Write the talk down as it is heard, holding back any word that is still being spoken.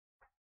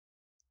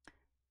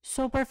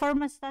So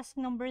performance task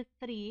number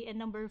 3 and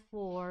number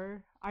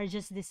 4 are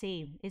just the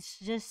same. It's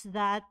just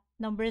that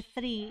number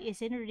 3 is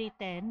in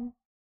written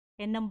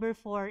and number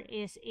 4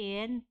 is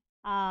in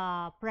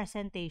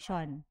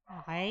presentation.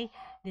 Okay?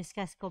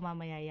 Discuss ko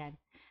mamaya yan.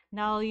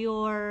 Now,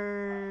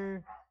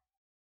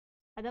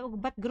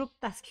 ba't group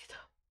task ito?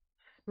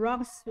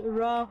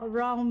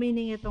 Wrong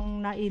meaning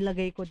itong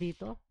nailagay ko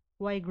dito.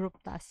 Why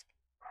group task?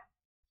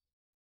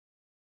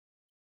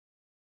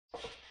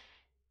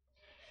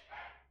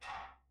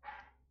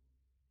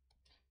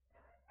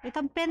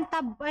 Itang pen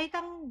tab, ay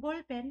itang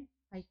ball pen.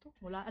 Ay ito,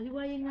 wala.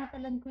 Aliwayin nga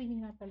talan ko, hindi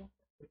nga talan.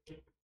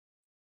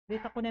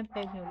 Dito ko na yung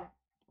pen nyo.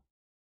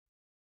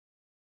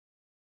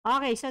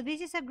 Okay, so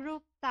this is a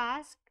group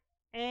task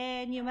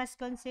and you must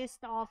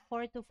consist of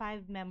 4 to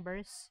 5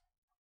 members.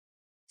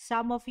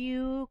 Some of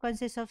you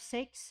consist of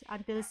 6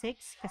 until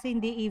 6 kasi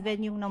hindi even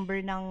yung number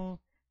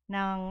ng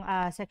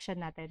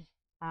section natin.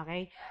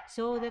 Okay?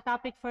 So the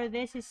topic for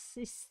this is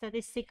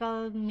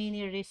statistical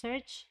mini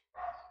research.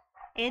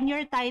 And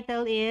your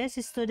title is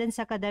Students'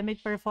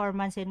 Academic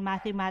Performance in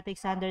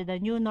Mathematics Under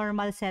the New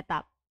Normal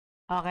Setup.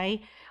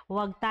 Okay?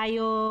 Huwag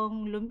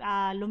tayong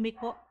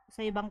lumiko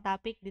sa ibang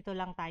topic. Dito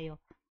lang tayo.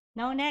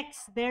 Now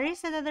next, there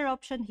is another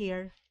option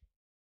here.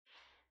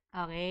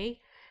 Okay?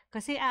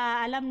 Kasi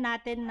alam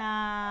natin na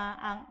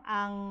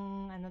ang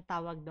anong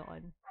tawag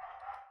doon.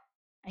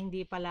 Ay,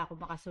 hindi pala ako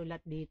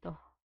makasulat dito.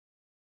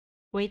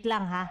 Wait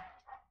lang ha.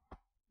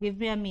 Give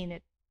me a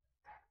minute.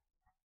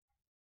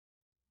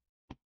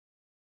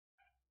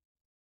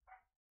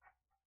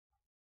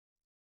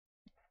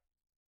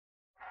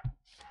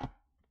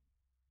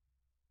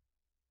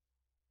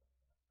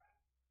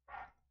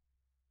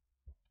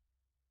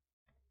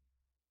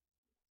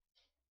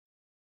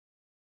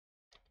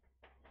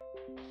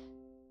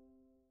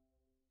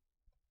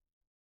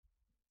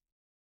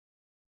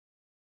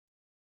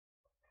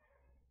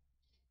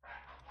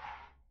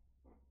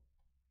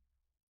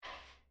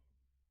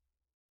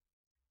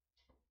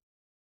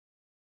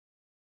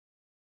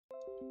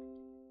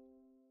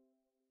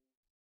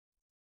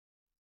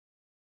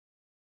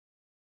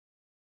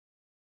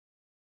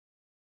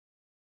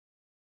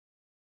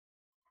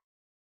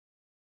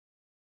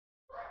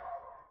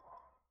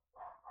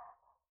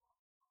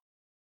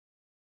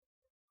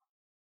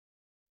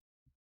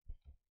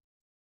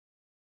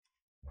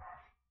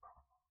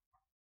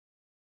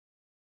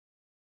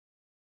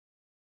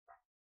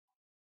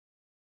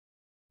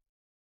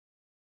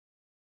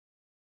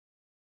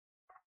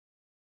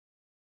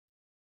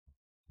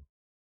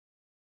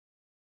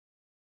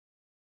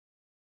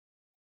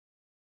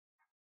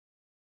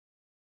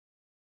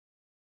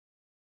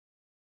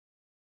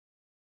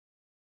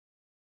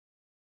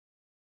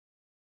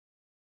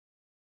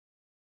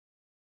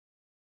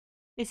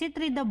 Is it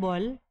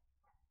readable?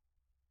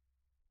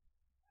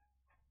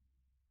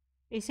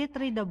 Is it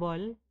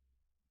readable?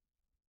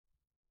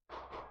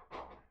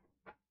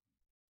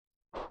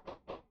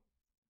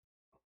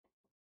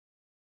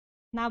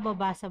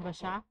 Nababasa ba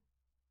siya?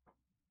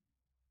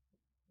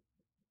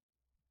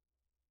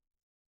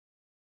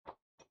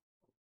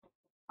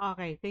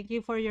 Okay, thank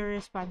you for your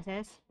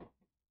responses.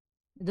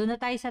 Doon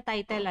na tayo sa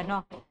title,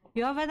 ano?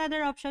 You have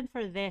another option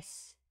for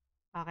this.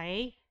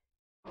 Okay?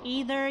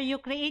 Either you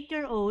create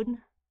your own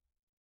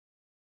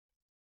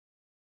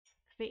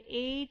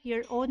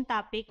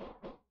topic,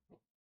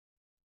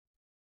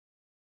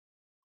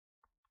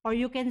 or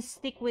you can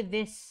stick with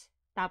this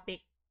topic.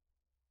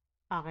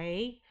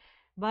 Okay?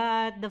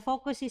 But the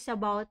focus is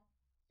about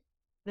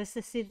the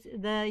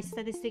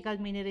statistical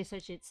mini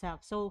research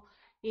itself. So,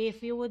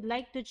 if you would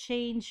like to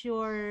change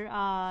your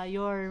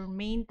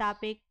main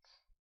topic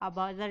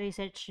about the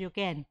research, you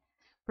can.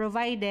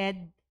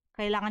 Provided,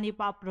 kailangan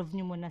ipa-approve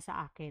nyo muna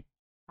sa akin.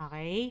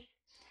 Okay?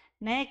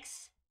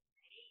 Next.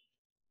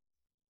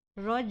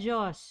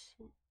 Rojos.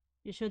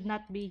 You should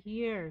not be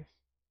here.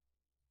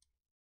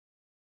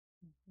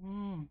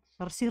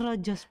 So si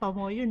Rojos pa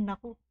mo yun.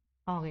 Naku.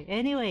 Okay.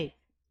 Anyway.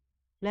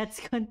 Let's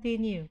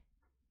continue.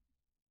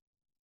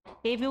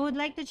 If you would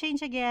like to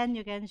change again,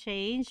 you can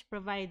change,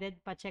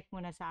 provided pa-check mo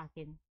na sa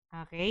akin.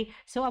 Okay?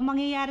 So, ang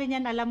mangyayari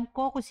niyan, alam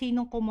ko kung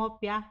sinong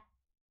kumopya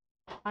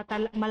at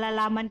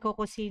malalaman ko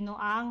kung sino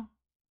ang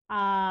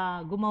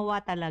gumawa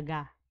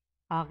talaga.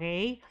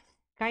 Okay?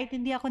 Kahit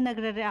hindi ako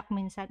nagre-react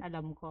minsan,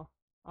 alam ko.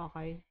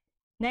 Okay?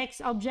 Next,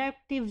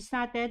 objectives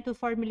natin to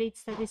formulate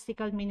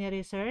statistical mini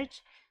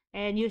research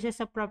and uses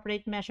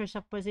appropriate measures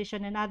of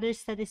position and other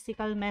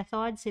statistical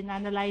methods in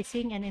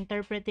analyzing and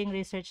interpreting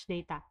research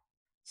data.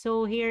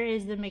 So here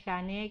is the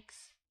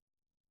mechanics.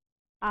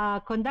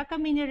 Conduct a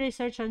mini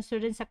research on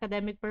students'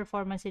 academic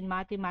performance in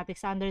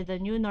mathematics under the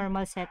new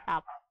normal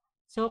setup.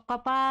 So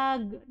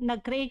kapag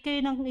nag-create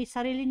kayo ng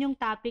sarili nyong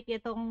topic,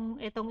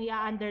 itong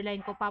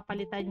i-underline ko,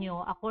 papalitan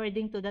nyo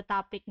according to the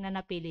topic na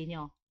napili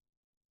nyo.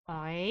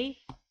 Okay?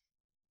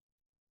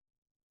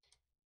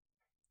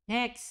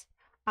 Next,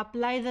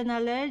 apply the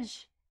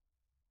knowledge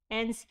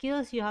and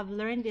skills you have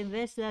learned in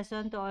this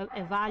lesson to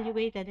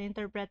evaluate and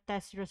interpret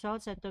test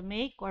results and to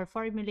make or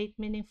formulate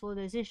meaningful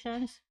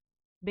decisions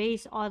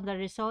based on the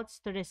results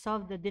to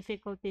resolve the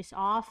difficulties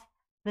of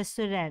the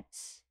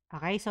students.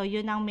 Okay, so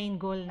yun ang main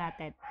goal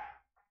natin.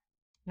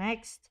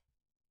 Next.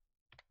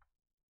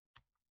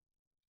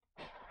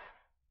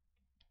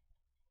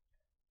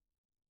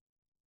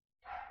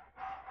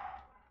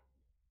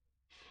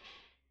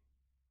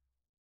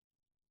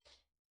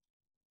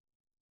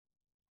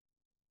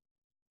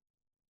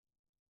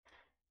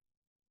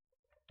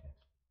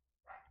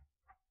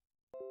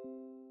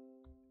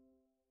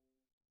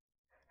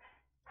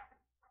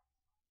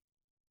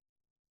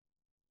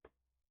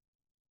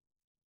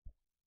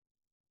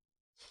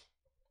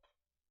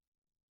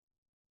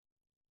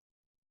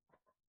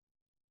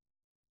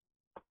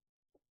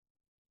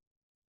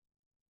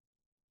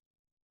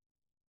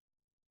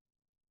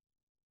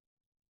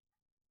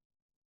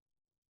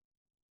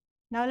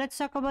 Now let's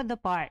talk about the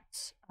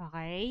parts.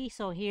 Okay,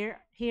 so here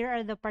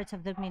are the parts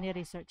of the mini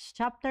research.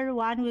 Chapter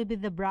 1 will be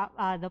the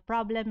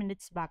problem and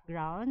its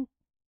background.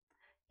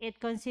 It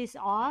consists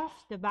of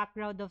the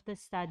background of the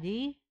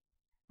study,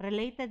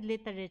 related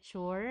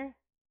literature,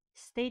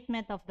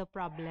 statement of the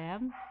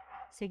problem,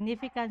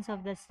 significance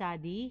of the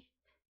study,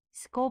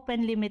 scope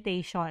and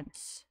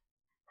limitations.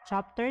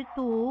 Chapter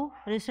 2,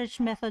 research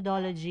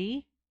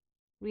methodology.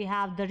 We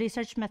have the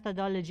research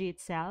methodology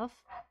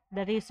itself,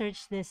 the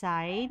research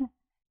design,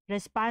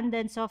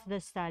 respondents of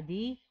the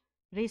study,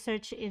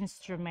 research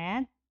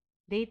instrument,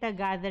 data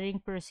gathering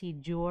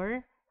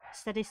procedure,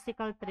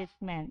 statistical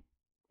treatment.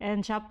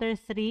 And chapter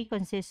 3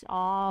 consists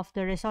of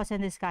the results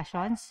and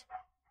discussions.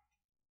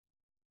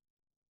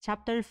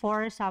 Chapter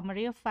 4,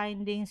 summary of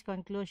findings,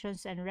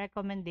 conclusions, and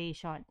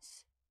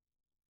recommendations.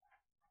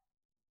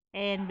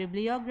 And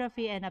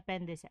bibliography and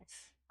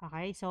appendices.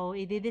 Okay, so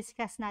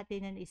i-discuss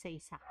natin yan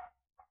isa-isa.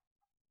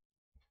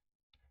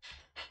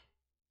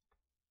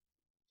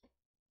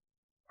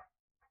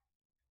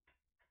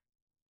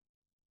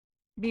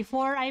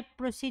 Before I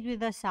proceed with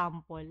the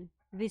sample,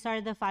 these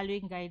are the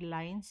following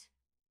guidelines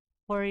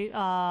for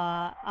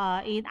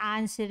in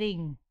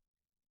answering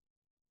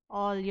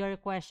all your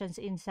questions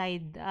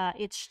inside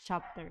each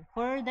chapter.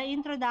 For the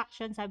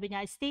introduction, sabi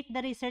niya, state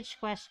the research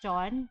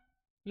question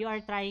you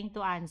are trying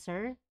to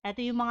answer. Ito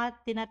yung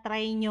mga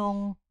tinatry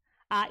nyong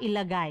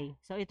ilagay.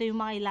 So, ito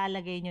yung mga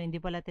ilalagay nyo, hindi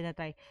pala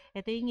tinatry.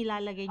 Ito yung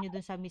ilalagay nyo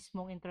dun sa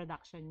mismong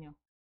introduction nyo.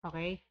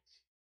 Okay?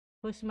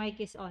 Whose mic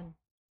is on?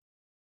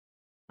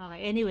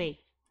 Okay, anyway.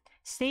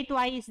 State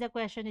why is the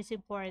question is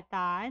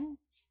important.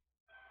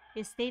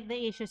 State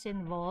the issues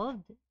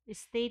involved.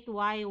 State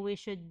why we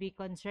should be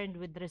concerned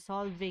with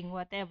resolving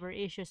whatever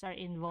issues are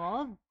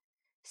involved.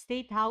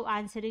 State how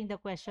answering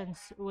the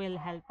questions will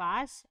help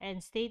us.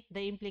 And state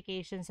the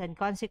implications and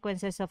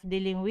consequences of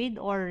dealing with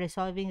or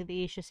resolving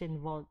the issues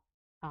involved.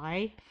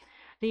 Okay?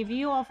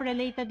 Review of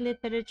related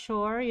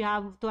literature. You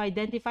have to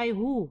identify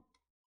who.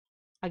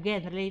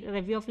 Again,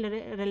 review of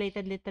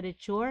related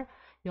literature.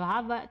 You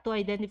have to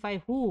identify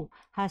who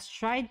has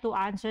tried to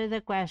answer the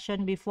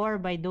question before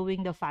by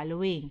doing the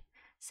following.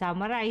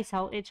 Summarize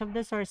how each of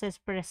the sources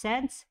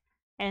presents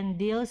and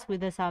deals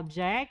with the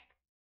subject.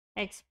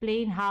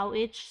 Explain how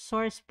each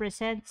source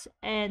presents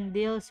and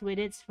deals with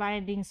its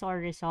findings or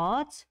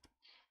results.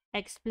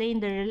 Explain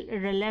the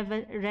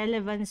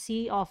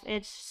relevancy of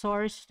each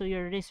source to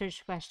your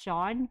research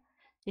question.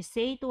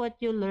 State what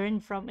you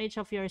learned from each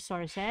of your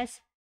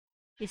sources.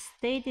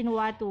 State in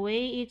what way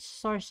each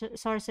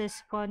sources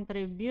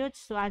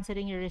contributes to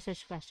answering your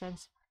research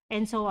questions,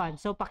 and so on.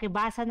 So,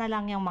 pakibasa na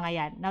lang yung mga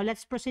yan. Now,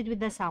 let's proceed with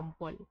the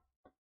sample.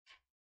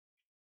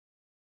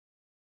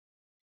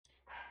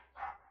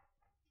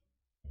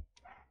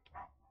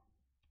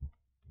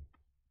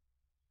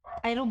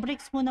 Ay,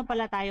 rubrics muna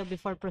pala tayo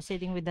before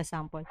proceeding with the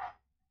sample.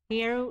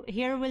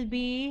 Here will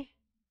be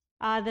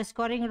the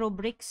scoring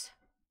rubrics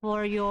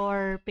for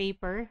your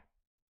paper.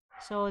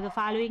 So, the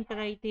following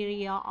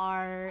criteria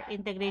are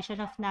integration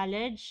of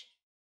knowledge,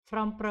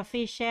 from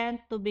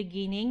proficient to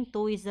beginning.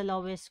 2 is the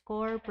lowest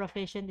score.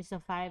 Proficient is a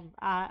 5.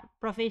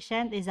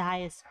 Proficient is the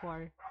highest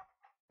score.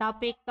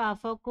 Topic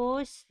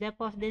focus,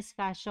 depth of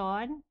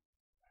discussion.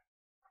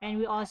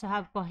 And we also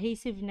have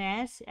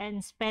cohesiveness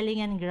and spelling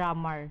and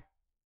grammar.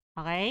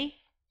 Okay?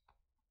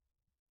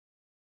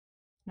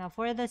 Now,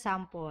 for the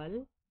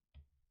sample,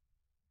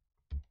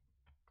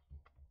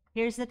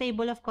 here's the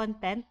table of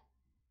content.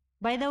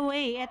 By the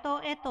way, ito,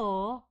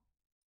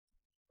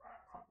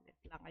 saglit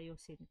lang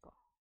ayusin ko.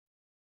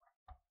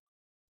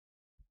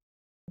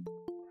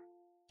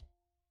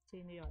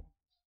 Sino yun?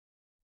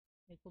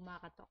 May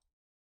kumakatok.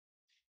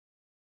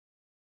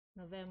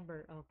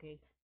 November, okay.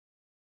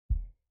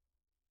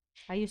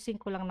 Ayusin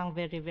ko lang ng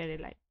very,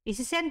 very light.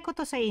 Isisend ko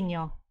to sa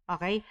inyo,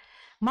 okay?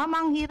 Ma'am,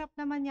 ang hirap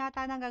naman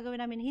yata ng gagawin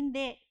namin.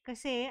 Hindi,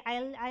 kasi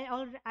I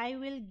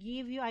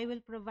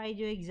will provide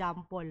you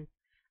example.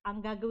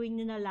 Ang gagawin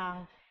nyo na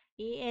lang,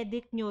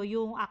 i-edit nyo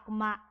yung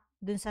akma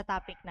dun sa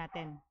topic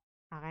natin.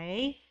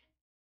 Okay?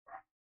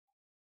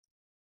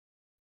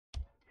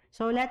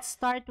 So, let's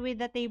start with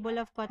the table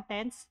of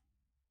contents.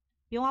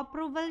 Yung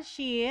approval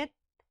sheet,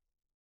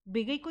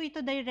 bigay ko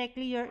ito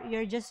directly.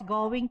 You're just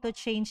going to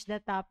change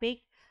the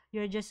topic.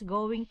 You're just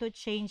going to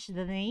change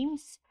the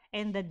names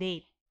and the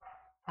date.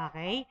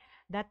 Okay?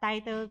 The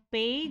title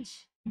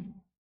page,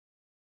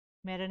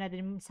 Meron na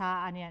din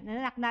sa ano yan.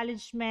 An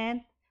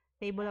acknowledgement,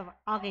 table of...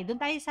 Okay,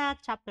 dun tayo sa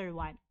chapter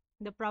 1.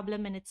 The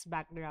problem and its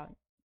background.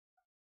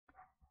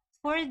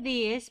 For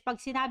this, pag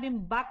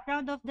sinabing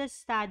background of the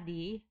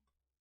study,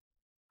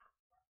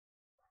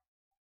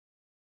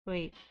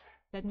 wait,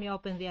 let me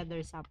open the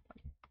other sample.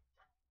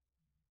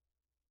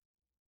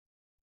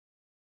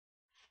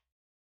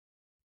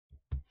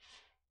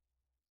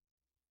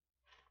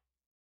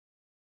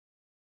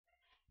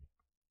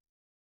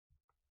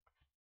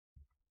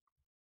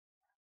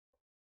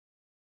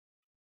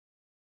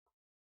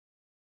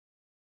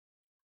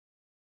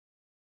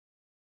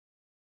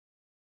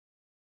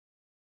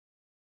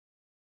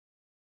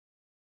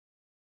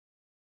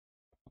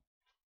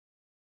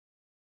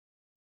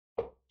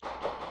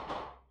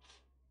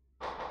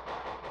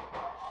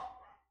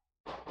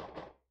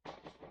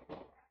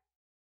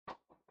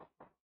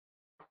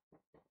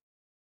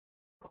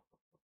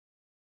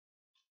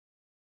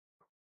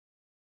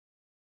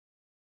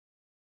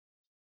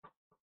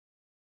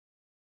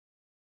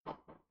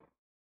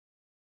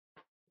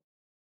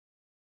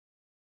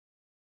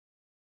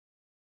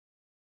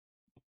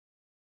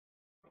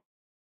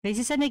 This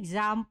is an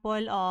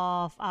example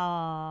of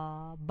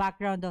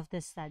background of the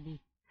study.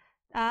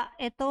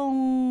 Itong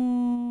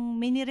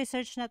mini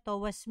research na to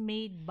was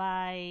made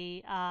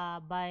by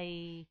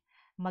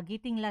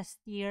Magiting last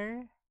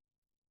year,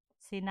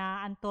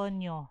 sina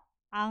Antonio.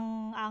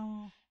 Ang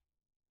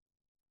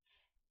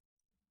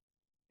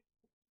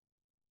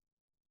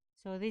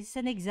So this is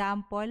an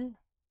example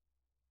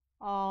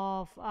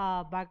of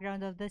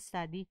background of the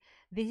study.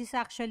 This is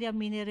actually a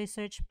mini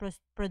research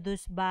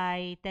produced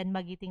by 10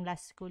 Magiting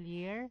last school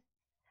year.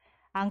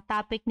 Ang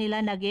topic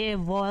nila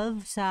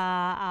nag-evolve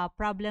sa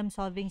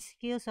problem-solving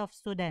skills of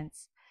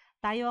students.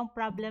 Tayo ang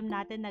problem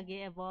natin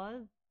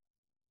nag-evolve.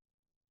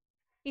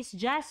 Is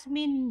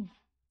Jasmine,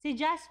 si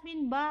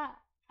Jasmine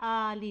ba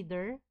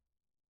leader?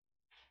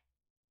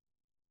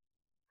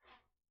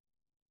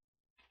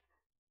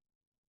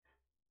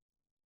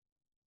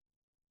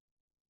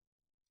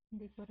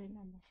 Hindi ko rin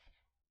alam.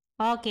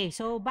 Okay,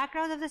 so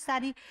background of the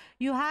study,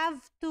 you have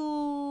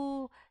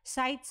to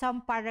cite some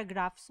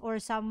paragraphs or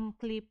some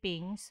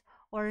clippings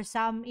or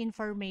some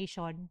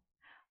information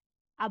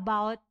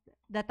about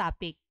the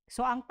topic.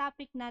 So ang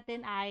topic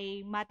natin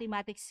ay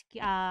mathematics,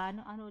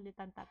 ano ulit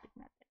ang topic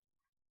natin?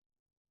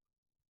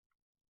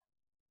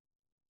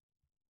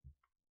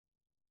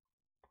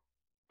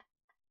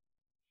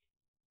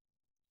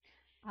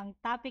 Ang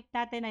topic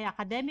natin ay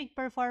academic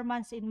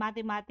performance in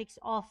mathematics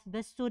of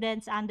the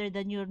students under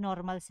the new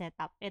normal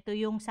setup. Ito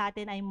yung sa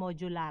atin ay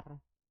modular.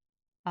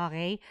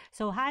 Okay?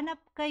 So hanap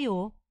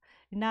kayo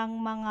ng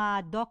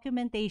mga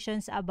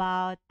documentations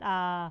about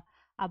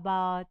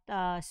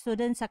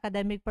students'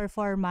 academic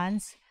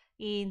performance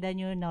in the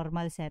new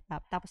normal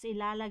setup. Tapos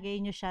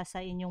ilalagay nyo siya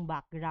sa inyong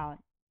background.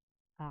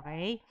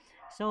 Okay?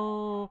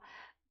 So,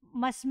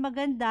 mas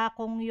maganda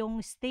kung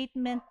yung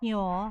statement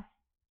nyo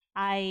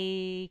ay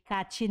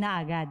catchy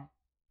na agad.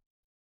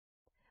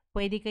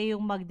 Pwede kayong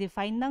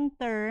mag-define ng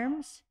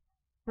terms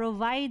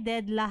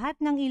provided lahat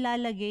ng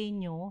ilalagay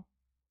nyo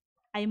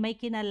ay may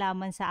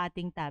kinalaman sa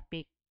ating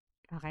topic.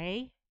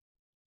 Okay?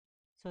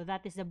 So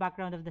that is the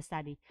background of the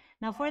study.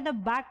 Now for the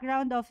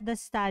background of the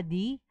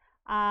study,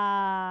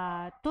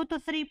 2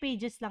 to 3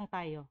 pages lang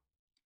tayo.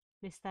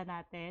 Lista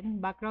natin.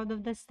 Background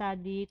of the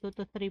study, 2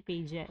 to 3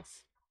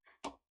 pages.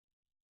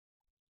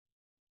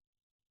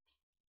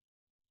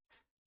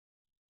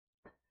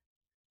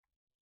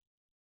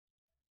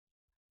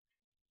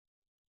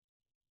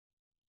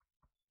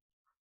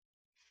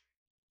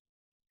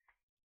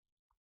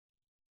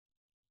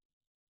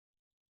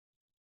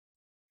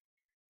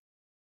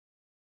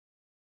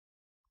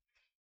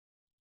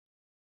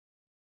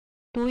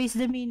 Two is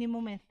the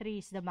minimum and 3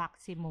 is the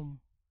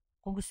maximum.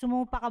 Kung gusto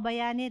mo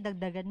pakabayani,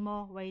 dagdagan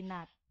mo, why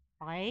not?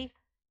 Okay?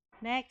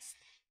 Next,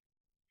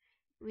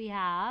 we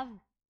have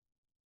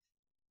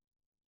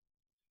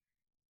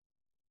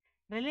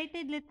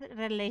related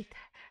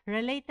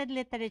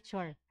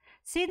literature.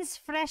 Since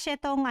fresh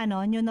itong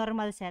new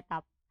normal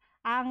setup,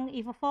 ang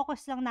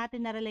ifo-focus lang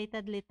natin na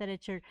related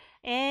literature,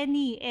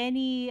 any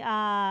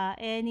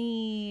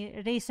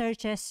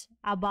researches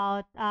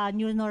about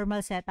new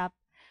normal setup,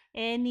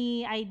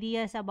 any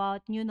ideas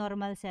about new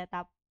normal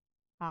setup.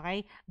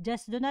 Okay?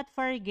 Just do not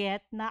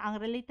forget na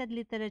ang related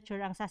literature,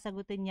 ang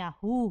sasagutin niya,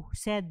 who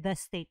said the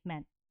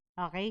statement.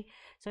 Okay?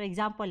 So,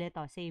 example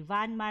ito. Say,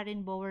 Van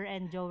Marinbauer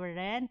and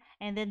Joveren.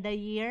 And then the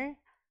year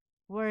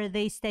where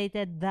they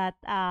stated that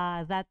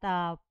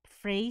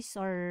phrase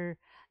or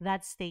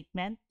that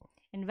statement.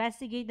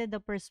 Investigated the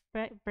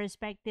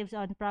perspectives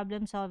on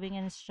problem solving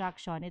and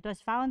instruction. It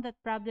was found that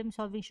problem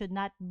solving should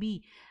not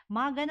be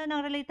mga ganun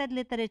ang related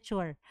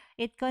literature.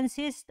 It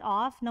consists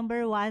of,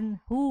 number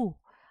 1, who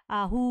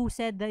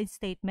said the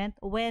statement,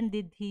 when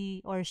did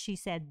he or she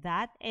said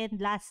that, and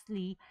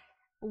lastly,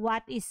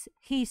 what is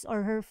his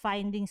or her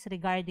findings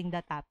regarding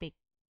the topic.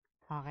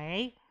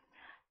 Okay?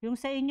 Yung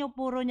sa inyo,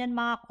 puro niyan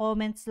mga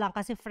comments lang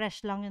kasi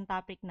fresh lang yung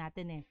topic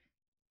natin eh.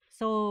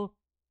 So,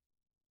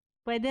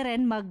 Pwede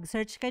rin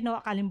mag-search kayo,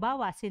 no?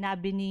 Kalimbawa,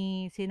 sinabi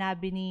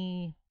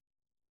ni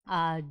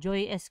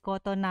Joy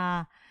Escoto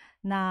na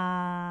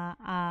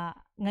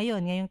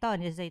ngayong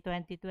taon, let's say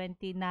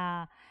 2020,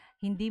 na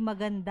hindi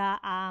maganda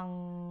ang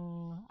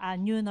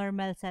new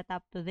normal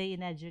setup today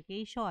in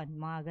education,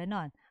 mga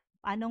ganon.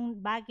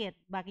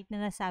 Bakit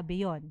na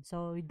nasabi yon?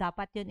 So,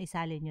 dapat yon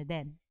isali nyo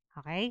din.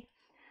 Okay?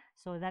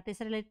 So, that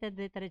is related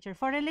literature.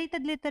 For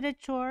related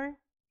literature,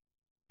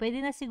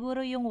 pwede na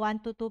siguro yung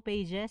 1 to 2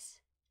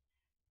 pages.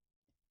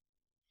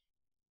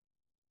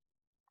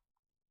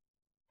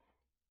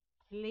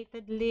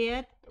 Related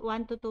lit,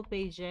 1 to 2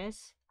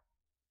 pages.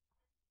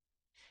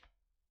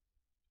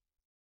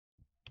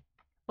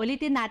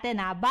 Ulitin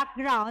natin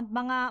background,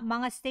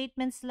 mga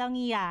statements lang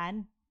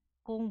 'yan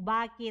kung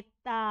bakit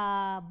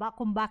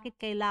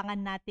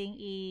kailangan nating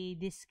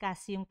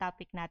i-discuss yung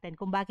topic natin,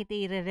 kung bakit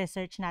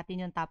i-research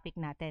natin yung topic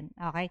natin.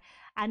 Okay?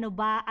 Ano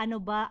ba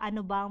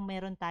ang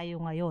meron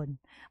tayo ngayon?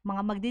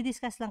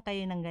 Magdi-discuss lang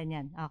kayo ng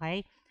ganyan,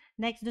 okay?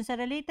 Next, dun sa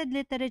related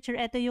literature,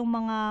 ito yung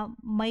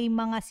may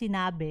mga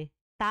sinabi,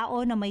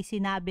 tao na may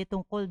sinabi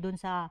tungkol dun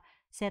sa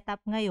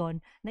setup ngayon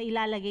na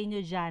ilalagay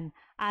nyo dyan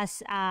as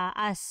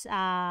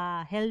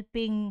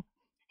helping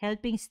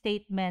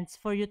statements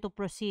for you to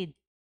proceed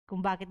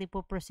kung bakit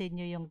ipo-proceed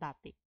nyo yung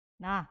topic.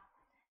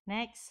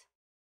 Next.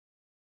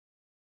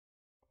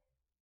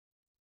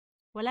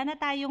 Wala na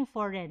tayong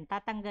foreign.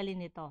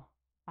 Tatanggalin ito.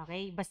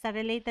 Okay? Basta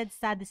related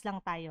studies lang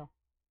tayo.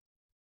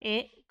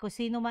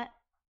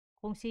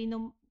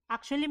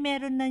 Actually,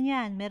 meron na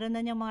niyan. Meron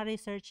na niyang mga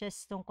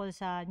researches tungkol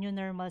sa new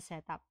normal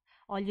setup.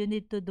 All you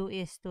need to do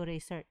is to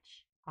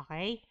research.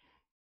 Okay?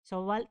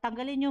 So,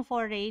 tanggalin yung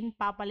foreign,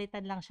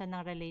 papalitan lang siya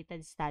ng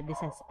related studies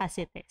as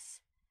it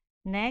is.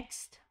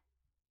 Next.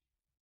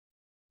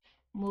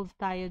 Move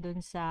tayo dun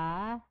sa...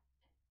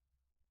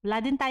 Wala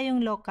din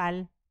tayong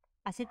local.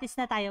 As it is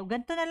na tayo.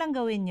 Ganito na lang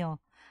gawin nyo.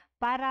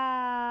 Para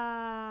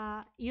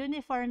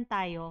uniform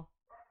tayo.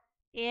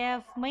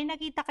 If may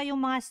nakita kayong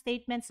mga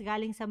statements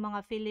galing sa mga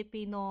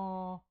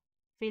Filipino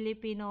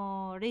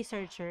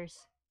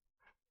researchers,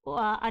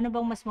 ano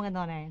bang mas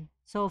maganda na yun?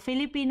 So,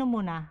 Filipino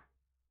muna.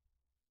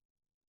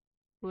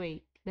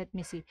 Wait, let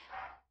me see.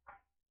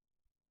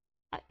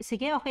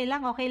 Sige, okay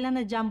lang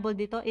na jumble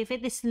dito. If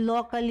it is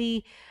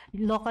locally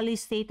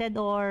stated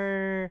or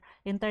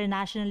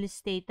internationally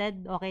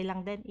stated, okay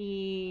lang din.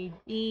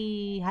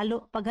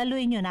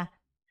 Paghaluin nyo na.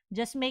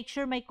 Just make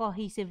sure may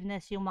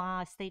cohesiveness yung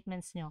mga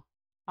statements nyo.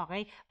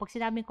 Okay? Pag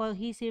sinabing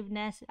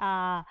cohesiveness,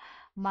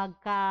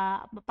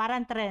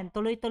 parang trend,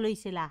 tuloy-tuloy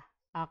sila.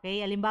 Okay?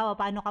 Halimbawa,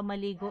 paano ka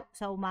maligo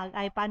sa umaga,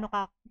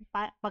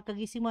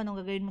 pagkagising mo,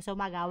 anong gagawin mo sa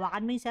umaga?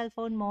 Hawakan mo yung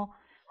cellphone mo,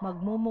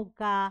 magmumug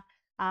ka,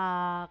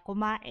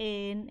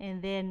 kumain, and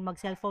then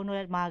mag-cellphone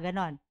ulit, mga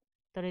ganon.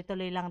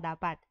 Tuloy-tuloy lang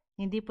dapat.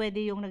 Hindi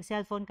pwede yung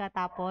nag-cellphone ka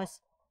tapos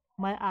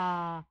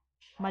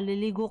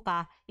maliligo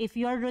ka if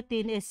your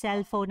routine is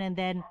cellphone and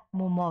then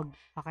mumog.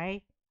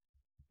 Okay?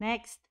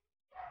 Next.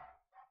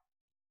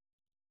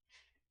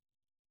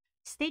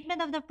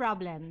 Statement of the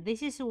problem. This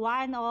is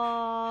one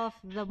of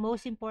the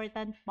most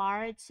important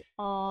parts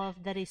of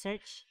the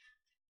research.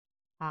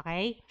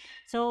 Okay?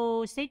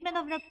 So, statement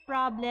of the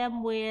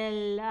problem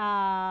will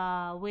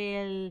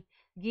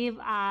give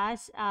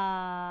us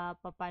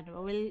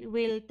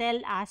will tell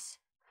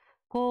us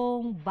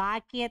kung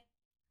bakit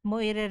mo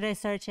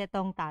i-research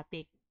itong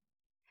topic.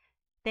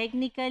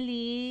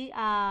 Technically,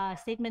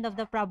 statement of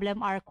the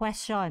problem are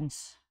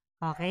questions.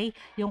 Okay?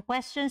 Yung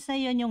questions na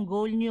yun, yung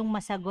goal nyo yung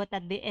masagot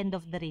at the end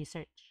of the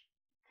research.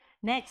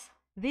 Next,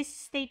 these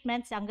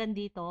statements hanggang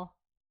dito,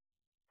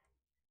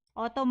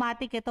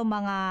 automatic ito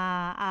mga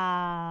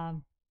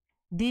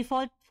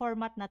default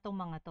format na itong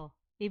mga to.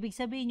 Ibig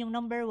sabihin, yung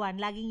number 1,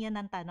 laging yan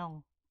ang tanong.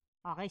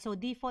 Okay, so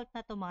default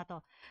na itong mga to.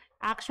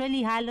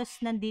 Actually,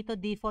 halos nandito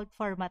default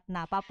format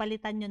na.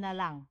 Papalitan nyo na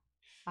lang.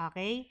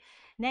 Okay?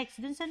 Next,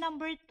 dun sa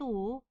number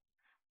 2,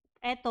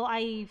 ito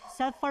ay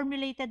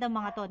self-formulated ang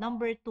mga to.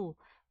 Number 2,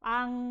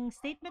 ang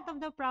statement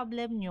of the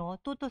problem nyo,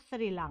 2 to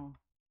 3 lang.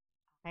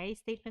 Okay?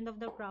 Statement of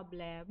the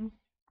problem,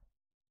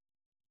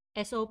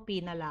 SOP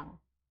na lang.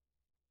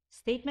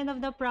 Statement of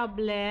the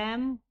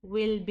problem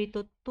will be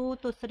to 2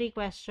 to 3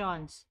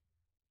 questions.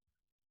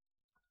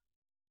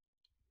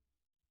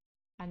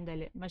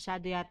 Andali,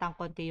 masyado yatang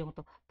konti yung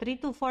to.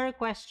 3 to 4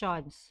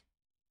 questions.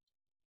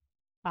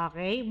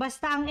 Okay?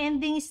 Basta ang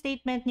ending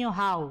statement nyo,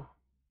 how.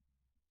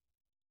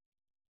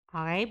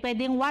 Okay?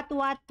 Pwedeng what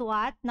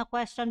na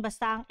question,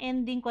 basta ang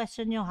ending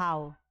question nyo,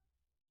 how.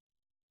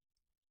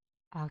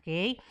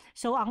 Okay?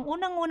 So, ang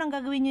unang-unang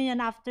gagawin nyo yan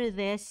after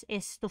this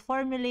is to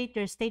formulate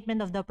your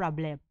statement of the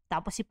problem.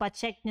 Tapos,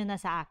 ipa-check nyo na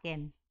sa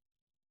akin.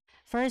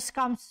 First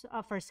come,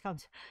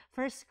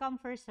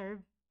 first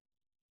serve.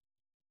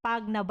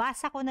 Pag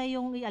nabasa ko na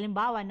yung,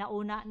 alimbawa,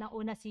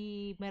 nauna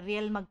si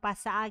Mariel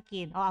mag-pass sa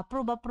akin,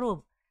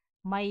 approve.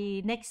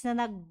 May next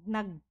na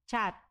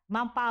nag-chat,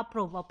 ma'am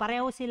pa-approve,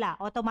 pareho sila,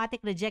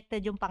 automatic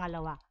rejected yung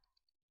pangalawa.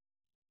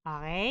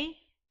 Okay?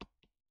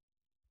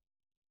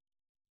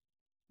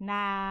 Na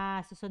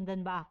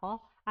susundan ba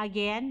ako?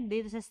 Again,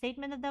 dito sa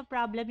statement of the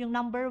problem, yung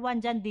number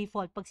 1 dyan,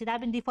 default. Pag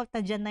sinabing default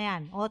na dyan na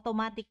yan,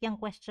 automatic yung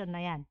question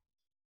na yan.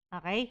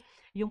 Okay?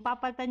 Yung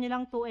papalitan nyo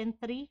lang 2 and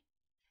 3.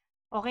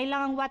 Okay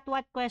lang ang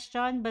what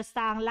question,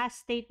 basta ang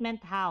last statement,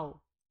 how.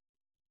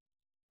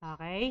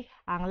 Okay?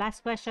 Ang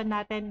last question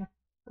natin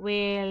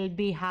will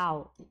be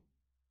how.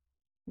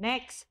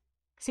 Next,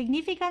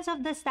 significance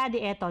of the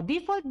study. Ito,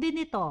 default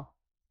din ito.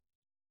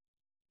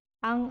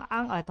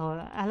 Ito,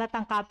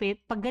 halatang copy.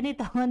 Pag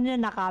ganito nyo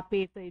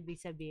na-copy, ito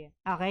ibig sabihin.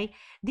 Okay?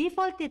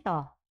 Default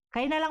ito.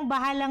 Kayo na lang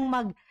bahalang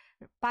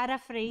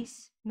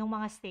mag-paraphrase ng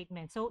mga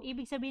statement. So,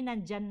 ibig sabihin,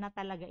 nandyan na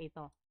talaga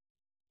ito.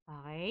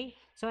 Okay?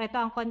 So, ito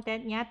ang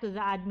content niya to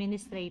the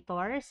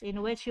administrators in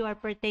which you are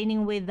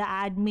pertaining with the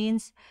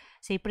admins,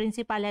 say,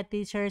 principal and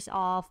teachers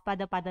of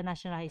Pada-Pada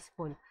National High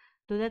School.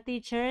 To the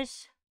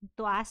teachers,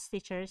 to us,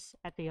 teachers,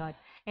 ito yun.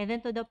 And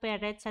then to the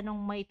parents,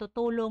 anong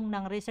maitutulong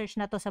ng research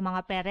na to sa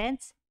mga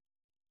parents,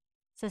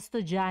 sa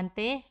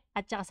estudyante,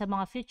 at saka sa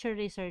mga future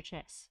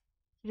researchers,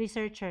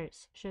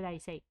 should I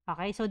say.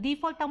 Okay? So,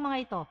 default ang mga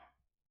ito.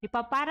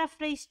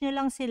 Ipaparaphrase nyo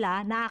lang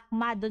sila na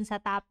akma dun sa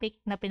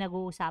topic na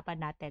pinag-uusapan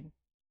natin.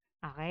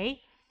 Okay?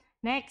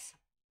 Next,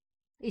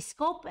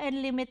 scope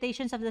and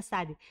limitations of the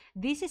study.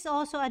 This is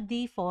also a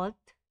default.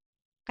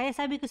 Kaya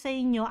sabi ko sa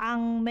inyo,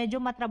 ang medyo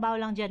matrabaho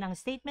lang dyan, ang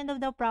statement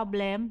of the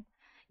problem,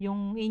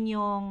 yung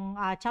inyong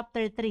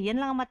chapter 3, yan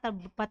lang ang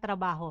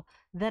matrabaho.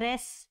 The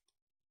rest,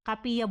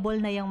 copyable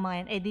na yung mga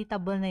yan,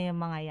 editable na yung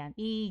mga yan.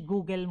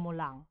 I-google mo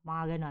lang,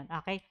 mga ganon.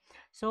 Okay?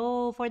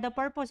 So, for the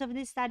purpose of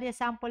this study, a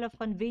sample of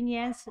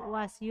convenience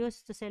was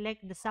used to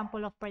select the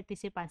sample of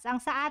participants.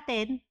 Ang sa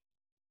atin,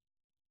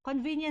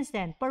 convenience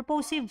din.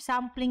 Purposive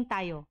sampling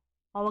tayo.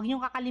 O, huwag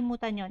niyong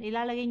kakalimutan yon.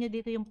 Ilalagay niyo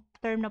dito yung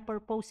term na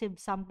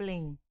purposive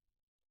sampling.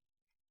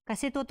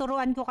 Kasi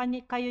tuturuan ko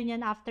kayo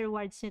niyan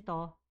afterwards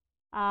nito.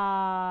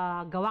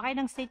 Gawa kayo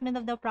ng statement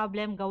of the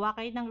problem, gawa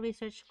kayo ng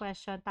research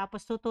question,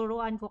 tapos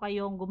tuturuan ko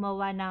kayong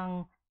gumawa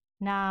ng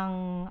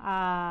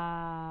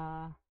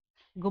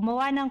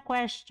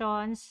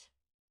questions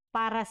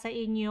para sa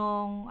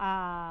inyong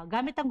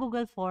gamit ang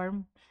Google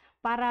Form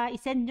para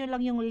isend nyo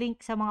lang yung link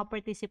sa mga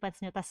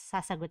participants nyo, tapos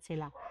sasagot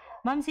sila.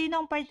 Ma'am, sino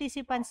ang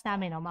participants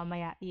namin? O,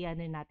 mamaya,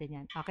 i-ano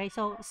natin yan. Okay,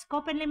 so,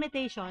 scope and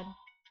limitation.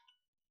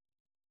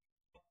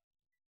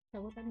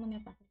 Sagutan mo na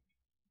pa.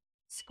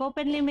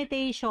 Scope and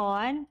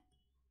limitation,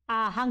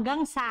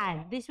 hanggang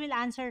saan? This will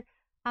answer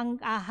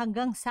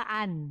hanggang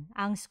saan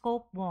ang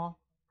scope mo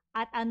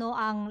at ano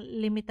ang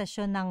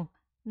limitasyon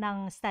ng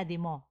study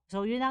mo.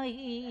 So, yun ang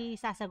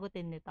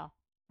isasagutin nito.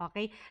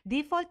 Okay?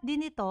 Default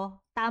din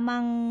ito,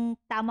 tamang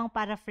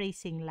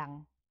paraphrasing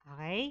lang.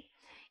 Okay?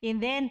 And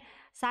then,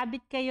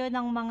 sabit kayo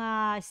ng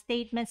mga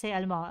statements ay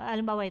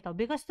alimbawa ito.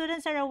 Because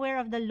students are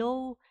aware of the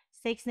low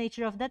stakes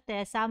nature of the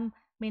test, some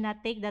may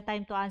not take the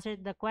time to answer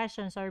the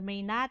questions or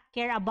may not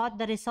care about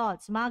the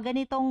results. Mga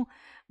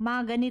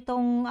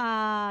ganitong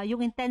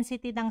yung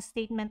intensity ng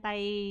statement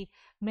ay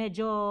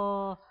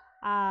medyo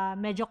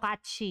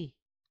catchy.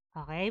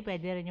 Okay?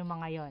 Pwede rin yung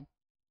mga yon.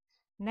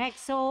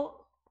 Next, so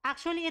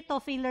actually ito,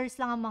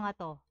 fillers lang ang mga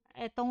to.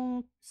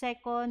 Itong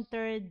second,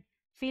 third,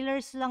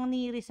 fillers lang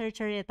ni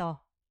researcher ito.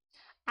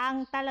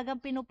 Ang talagang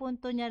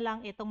pinupunto niya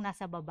lang itong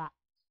nasa baba.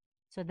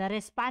 So the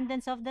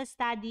respondents of the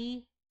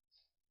study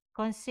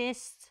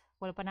consists,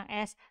 wala pa ng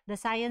S, the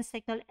science,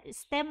 technology,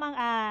 STEM ang,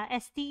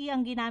 STE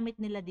ang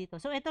ginamit nila dito.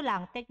 So, ito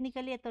lang,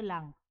 technically, ito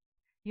lang.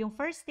 Yung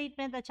first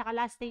statement at saka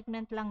last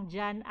statement lang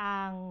dyan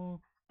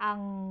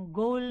ang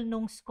goal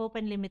nung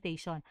scope and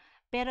limitation.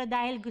 Pero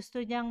dahil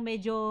gusto niyang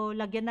medyo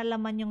lagyan na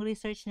laman yung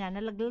research niya,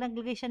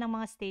 naglagay siya ng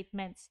mga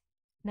statements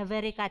na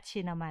very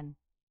catchy naman.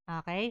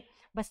 Okay?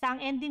 Basta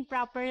ang ending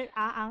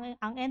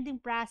ang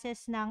ending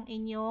process ng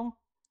inyong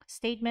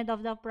statement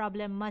of the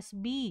problem must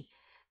be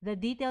the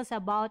details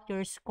about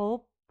your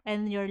scope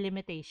and your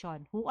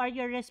limitation. Who are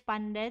your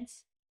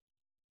respondents?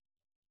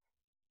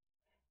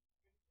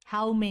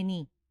 How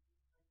many?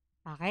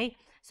 Okay?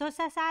 So,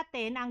 sa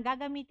atin, ang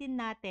gagamitin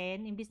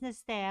natin in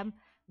business STEM,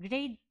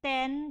 grade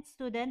 10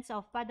 students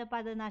of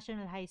Pada-Pada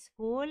National High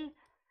School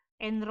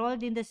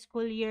enrolled in the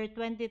school year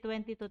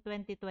 2020 to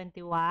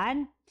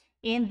 2021.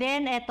 And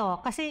then,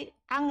 eto, kasi,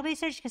 ang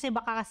research kasi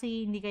baka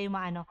kasi hindi kayo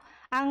maano.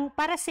 Ang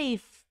para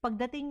safe,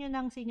 pagdating nyo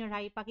ng senior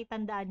high,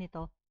 pakitandaan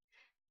nito,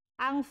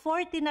 ang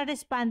 40 na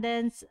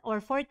respondents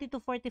or 40 to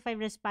 45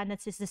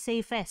 respondents is the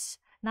safest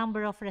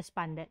number of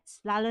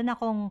respondents. Lalo na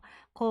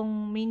kung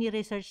mini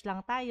research lang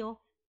tayo,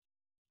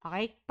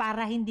 okay?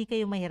 Para hindi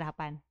kayo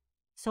mahirapan.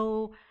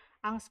 So,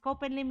 ang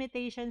scope and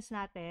limitations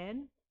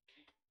natin,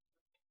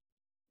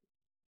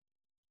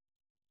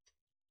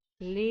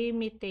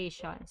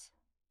 limitations.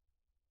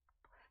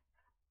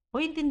 O,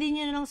 intindihin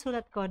nyo na lang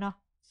sulat ko, no?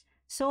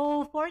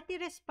 So, 40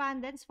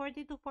 respondents,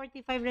 40 to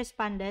 45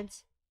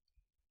 respondents,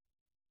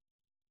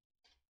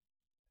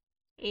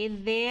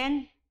 and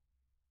then,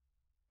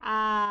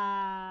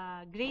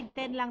 grade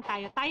 10 lang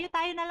tayo.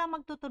 Tayo na lang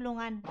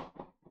magtutulungan.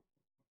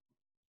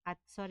 At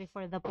sorry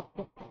for the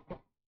pukpuk.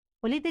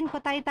 Ulitin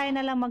ko, tayo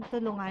na lang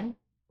magtulungan.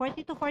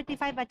 40 to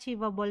 45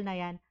 achievable na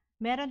yan.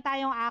 Meron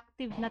tayong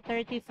active na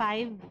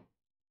 35.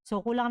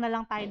 So, kulang na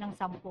lang tayo ng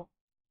 10.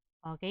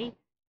 Okay?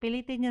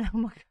 Pilitin nyo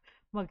lang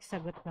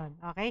magsagot nun.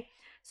 Okay?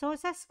 So,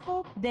 sa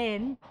scope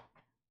din,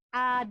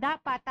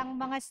 dapat ang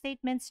mga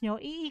statements nyo,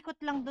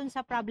 iikot lang dun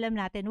sa problem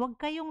natin. Huwag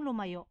kayong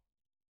lumayo.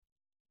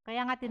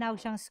 Kaya nga tinawag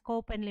siyang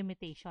scope and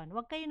limitation.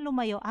 Huwag kayong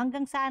lumayo.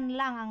 Hanggang saan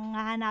lang ang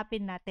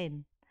hahanapin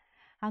natin.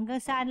 Hanggang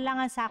saan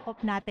lang ang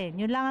sakop natin.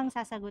 Yun lang ang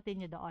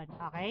sasagutin nyo doon.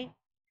 Okay?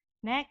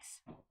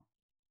 Next.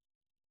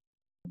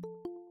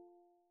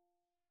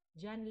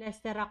 John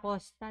Lester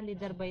Acosta.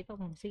 Leader ba ito?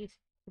 Sige,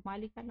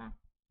 sumali ka na.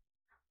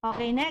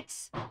 Okay,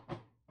 next.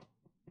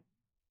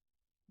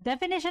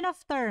 Definition of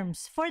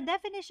terms. For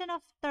definition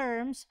of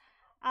terms,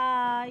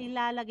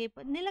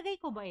 nilagay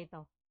ko ba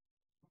ito?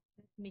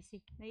 Let me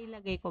see.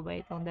 Nailagay ko ba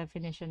itong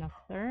definition of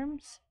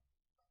terms?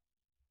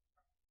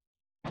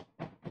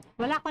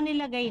 Wala ko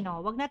nilagay, no?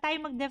 Wag na tayo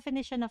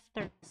mag-definition of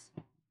terms.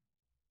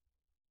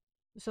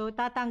 So,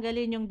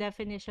 tatanggalin yung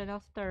definition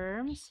of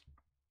terms.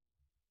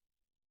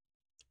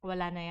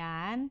 Wala na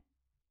yan.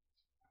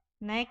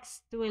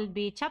 Next will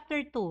be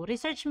chapter 2,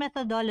 research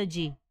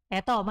methodology.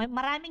 Eto,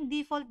 maraming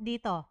default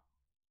dito.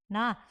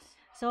 Na.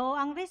 So,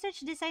 ang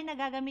research design na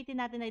gagamitin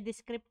natin ay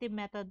descriptive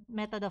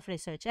method of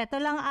research. Ito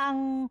lang ang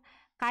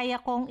kaya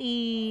kong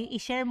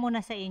i-share muna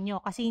sa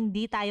inyo kasi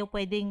hindi tayo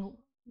pwedeng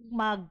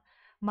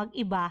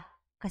mag-iba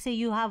kasi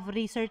you have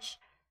research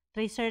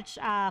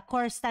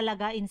course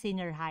talaga in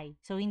senior high.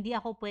 So, hindi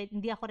ako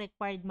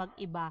required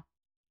mag-iba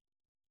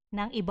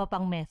ng iba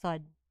pang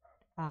method.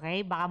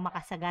 Okay? Baka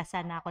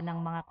makasagasan na ako ng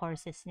mga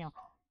courses nyo.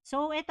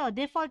 So, ito,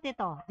 default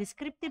ito.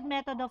 Descriptive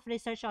method of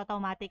research,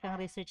 automatic ang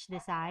research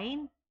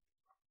design.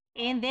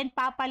 And then,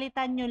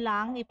 papalitan nyo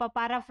lang,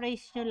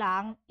 ipaparaphrase nyo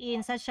lang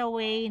in such a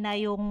way na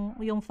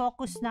ang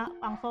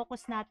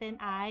focus natin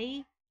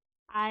ay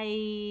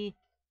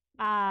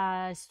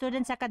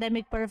students'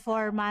 academic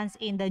performance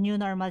in the new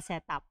normal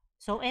setup.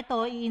 So,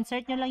 ito,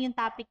 i-insert nyo lang yung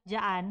topic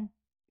dyan.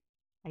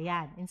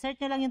 Ayan,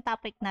 insert nyo lang yung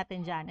topic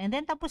natin dyan. And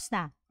then, tapos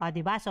na. O,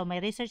 diba? So, may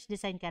research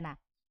design ka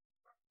na.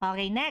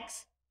 Okay,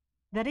 next.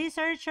 The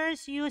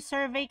researchers use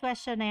survey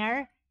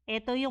questionnaire.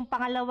 Ito yung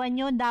pangalawa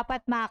nyo,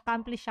 dapat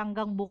ma-accomplish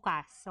hanggang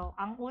bukas. So,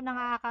 ang unang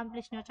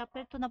a-accomplish nyo,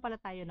 chapter 2 na pala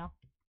tayo, no?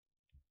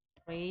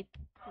 Wait,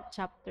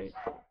 chapter 2.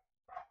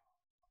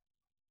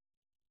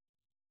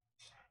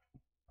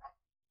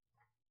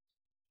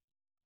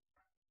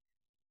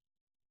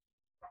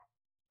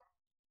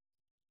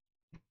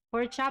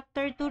 For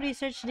chapter 2,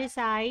 research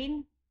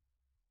design,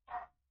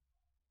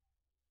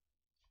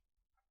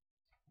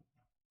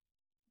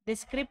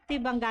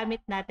 descriptive ang gamit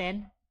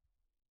natin.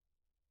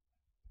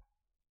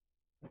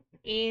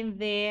 And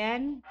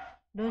then,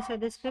 doon sa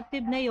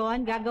descriptive na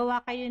yon,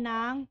 gagawa kayo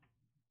ng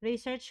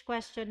research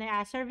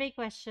questionnaire, survey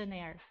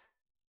questionnaire.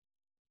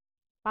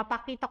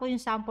 Papakita ko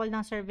yung sample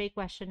ng survey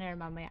questionnaire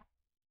mamaya.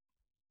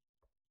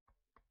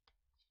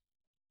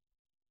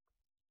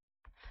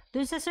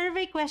 Doon sa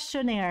survey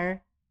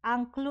questionnaire,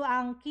 ang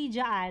key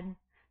dyan,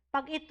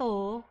 pag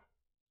ito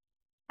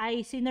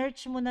ay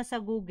sinearch mo na sa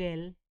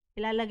Google,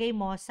 ilalagay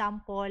mo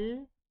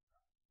sample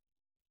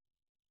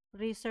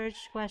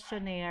research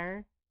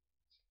questionnaire.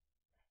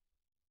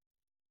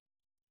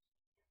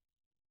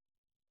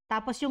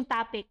 Tapos yung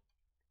topic.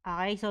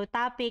 Okay, so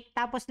topic,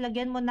 tapos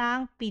lagyan mo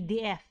ng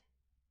PDF.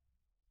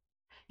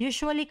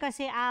 Usually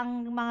kasi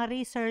ang mga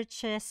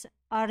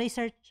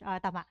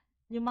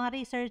yung mga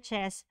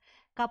researches,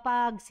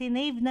 kapag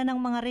sinave na ng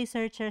mga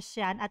researchers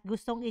yan at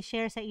gustong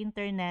i-share sa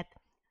internet,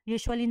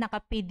 usually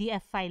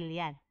naka-PDF file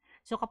yan.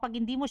 So kapag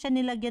hindi mo siya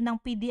nilagyan ng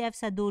PDF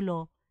sa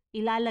dulo,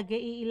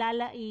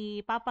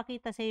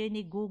 ipapakita sa iyo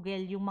ni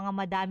Google yung mga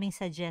madaming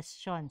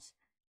suggestions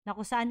na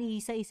kung saan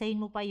iisa-isahin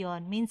mo pa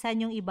yon.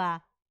 Minsan yung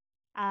iba,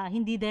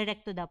 hindi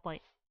direct to the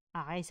point.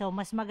 Okay, so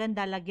mas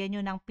maganda lagyan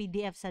nyo ng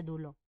PDF sa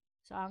dulo.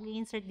 So, ang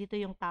i-insert dito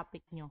yung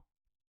topic nyo.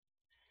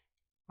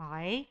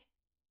 Okay?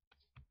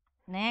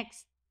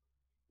 Next.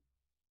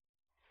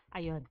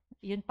 Ayun.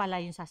 Yun pala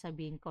yung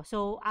sasabihin ko.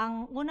 So,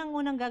 ang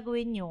unang-unang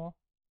gagawin nyo,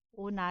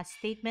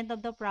 statement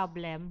of the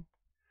problem.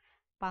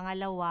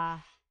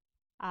 Pangalawa,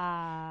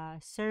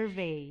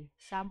 survey.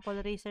 Sample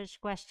research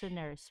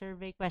questionnaire.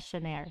 Survey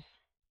questionnaire.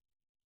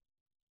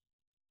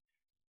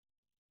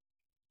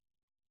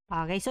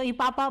 Okay, so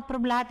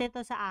ipapa-approve lahat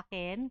ito sa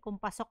akin kung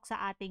pasok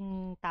sa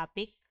ating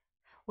topic.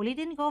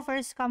 Ulitin ko,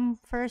 first come,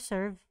 first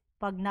serve.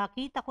 Pag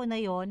nakita ko na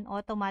yon,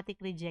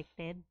 automatic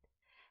rejected.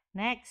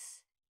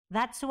 Next,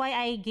 that's why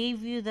I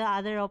gave you the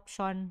other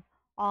option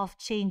of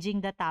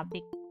changing the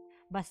topic.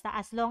 Basta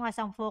as long as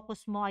ang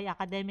focus mo ay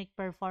academic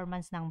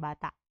performance ng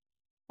bata.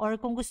 Or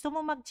kung gusto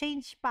mo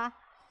mag-change pa,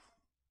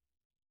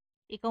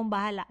 ikaw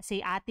bahala.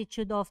 Say,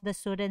 attitude of the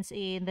students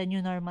in the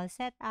new normal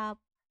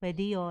setup.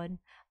 Pwede yun.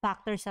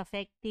 Factors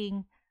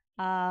affecting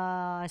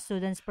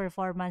students'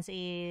 performance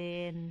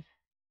in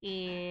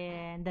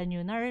the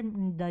new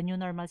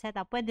normal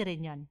setup. Pwede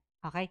rin yun.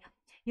 Okay?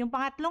 Yung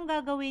pangatlong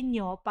gagawin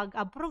nyo, pag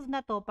approve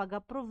na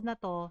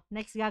to,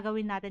 next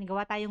gagawin natin,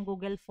 gawa tayong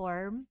Google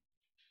Form.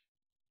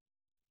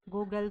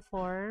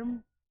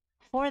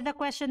 For the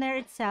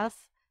questionnaire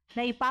itself,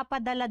 na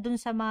ipapadala dun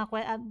sa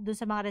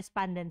mga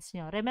respondents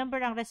nyo.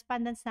 Remember, ang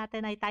respondents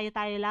natin ay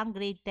tayo-tayo lang,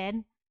 grade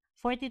 10,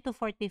 40 to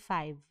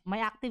 45.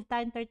 May active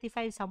time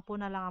 35,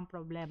 10 na lang ang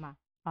problema.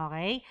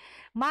 Okay?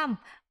 Ma'am,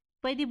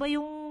 pwede ba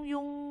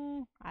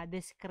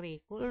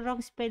discrete.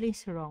 Wrong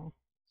spelling's wrong.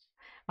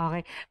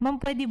 Okay. Ma'am,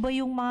 pwede ba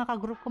yung mga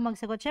ka-group ko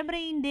magsagot? Syempre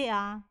hindi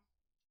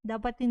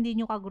dapat hindi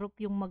nyo ka-group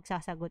yung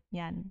magsasagot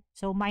niyan.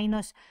 So,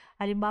 minus,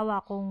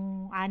 halimbawa,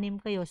 kung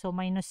 6 kayo, so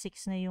minus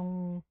 6 na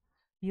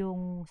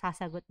yung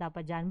sasagot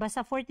dapat dyan.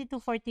 Basta 40 to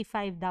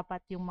 45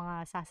 dapat yung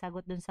mga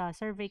sasagot dun sa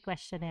survey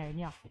questionnaire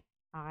nyo.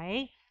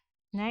 Okay?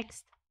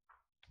 Next.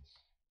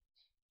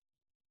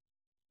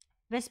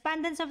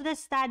 Respondents of the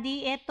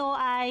study, ito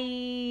ay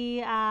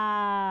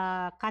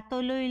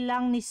katuloy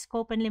lang ni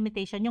scope and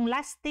limitation. Yung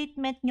last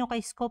statement nyo kay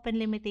scope and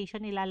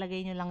limitation,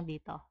 ilalagay nyo lang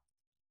dito.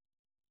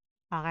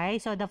 Okay?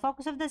 So, the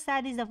focus of the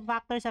study is the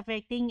factors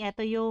affecting.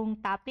 Ito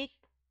yung topic.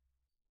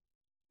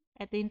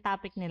 Ito yung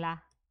topic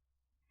nila.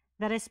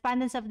 The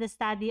respondents of the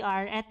study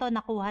are, eto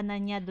nakuha na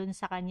niya dun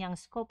sa kanyang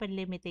scope and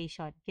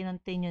limitation.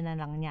 Kinontinue na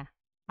lang niya.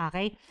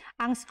 Okay?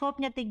 Ang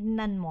scope niya,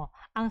 tignan mo.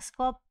 Ang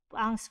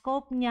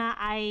scope niya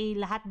ay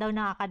lahat daw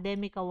ng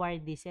academic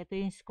awardees. Ito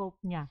yung scope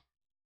niya.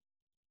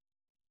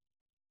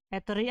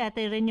 Ito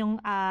rin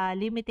yung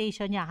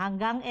limitation niya.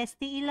 Hanggang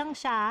STE lang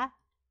siya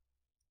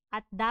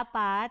at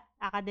dapat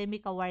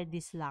academic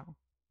awardees lang.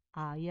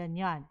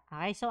 Yan.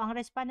 Okay? So, ang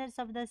respondents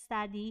of the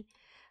study,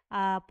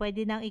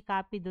 pwede nang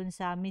i-copy dun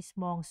sa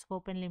mismong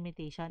scope and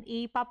limitation.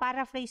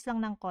 Ipa-paraphrase lang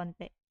ng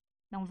konti.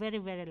 Ng very,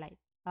 very light.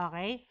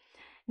 Okay?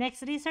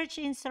 Next, research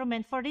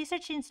instrument. For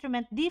research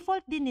instrument,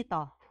 default din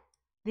ito.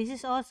 This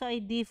is also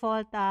a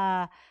default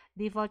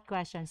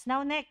questions.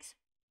 Now, next,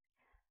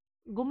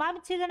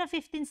 gumamit sila ng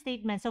 15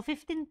 statements. So,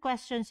 15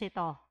 questions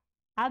ito.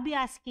 I'll be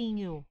asking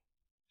you,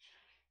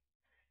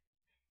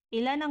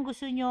 ilan ang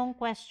gusto nyong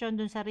question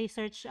dun sa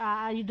research,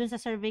 dun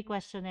sa survey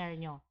questionnaire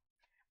nyo?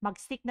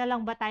 Mag-stick na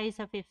lang ba tayo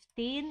sa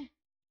 15?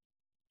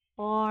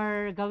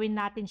 Or gawin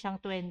natin siyang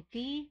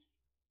 20?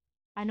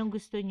 Anong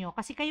gusto nyo?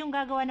 Kasi kayong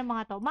gagawa ng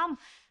mga to. Ma'am,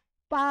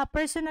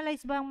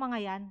 personalize ba ang mga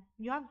yan?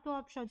 You have two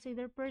options.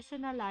 Either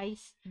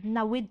personalize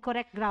na with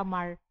correct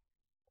grammar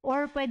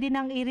or pwede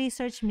nang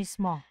i-research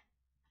mismo.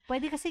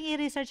 Pwede kasing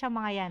i-research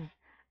ang mga yan.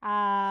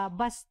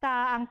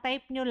 Basta ang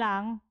type nyo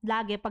lang,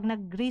 lagi, pag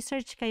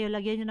nag-research kayo,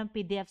 lagyan nyo ng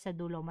PDF sa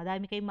dulo.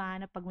 Madami kayong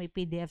mahanap pag may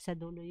PDF sa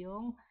dulo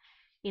yung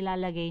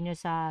ilalagay nyo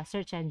sa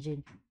search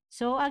engine.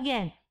 So,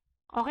 again,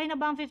 okay na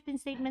ba ang 15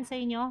 statements sa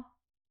inyo?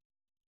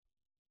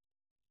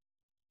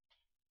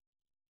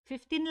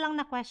 15 lang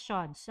na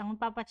questions ang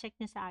papacheck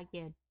nyo sa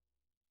akin.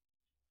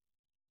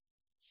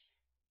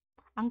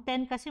 Ang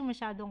 10 kasi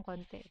masyadong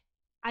konti.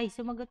 Ay,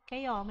 sumagot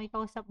kayo. May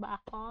kausap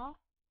ba ako?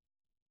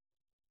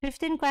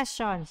 15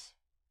 questions.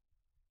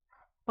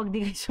 Pag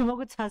di kayo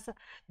sumagot,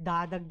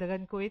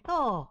 dadagdagan ko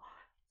ito.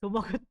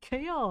 Sumagot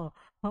kayo.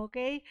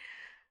 Okay?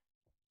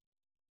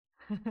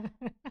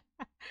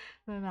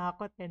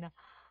 Nanakot na.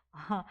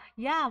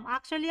 Yeah,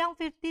 actually ang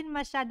 15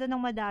 masyado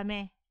nang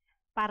madami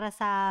para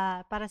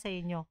sa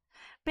inyo.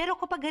 Pero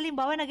kapag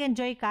halimbawa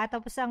nag-enjoy ka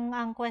tapos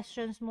ang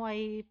questions mo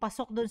ay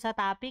pasok dun sa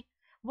topic,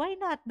 why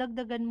not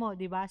dagdagan mo,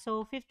 'di ba?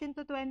 So 15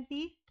 to 20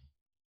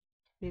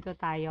 dito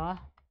tayo.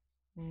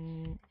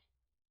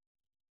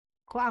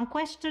 Kung ang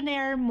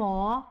questionnaire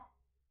mo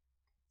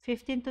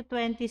 15 to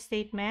 20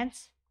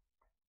 statements,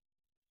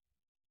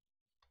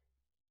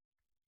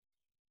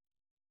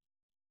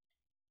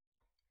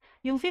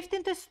 yung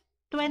 15 to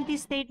 20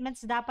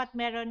 statements, dapat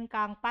meron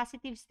kang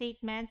positive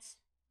statements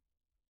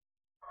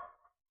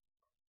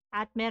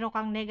at meron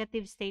kang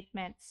negative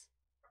statements.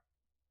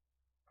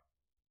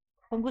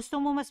 Kung gusto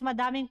mo mas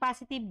madaming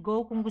positive,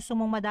 go. Kung gusto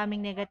mong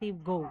madaming negative,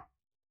 go.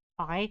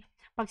 Okay?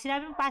 Pag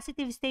sinabing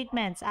positive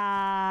statements,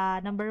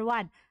 number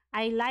 1,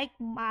 I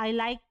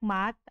like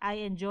math.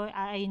 I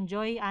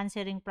enjoy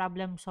answering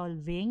problem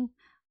solving.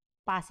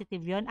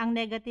 Positive 'yon. Ang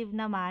negative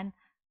naman,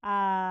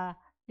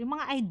 yung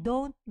mga I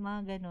don't,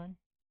 mga ganun.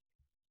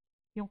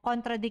 Yung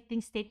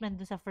contradicting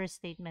statement dun sa first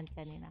statement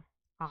kanina.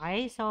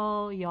 Okay?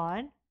 So,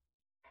 'yon.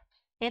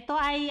 Ito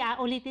ay,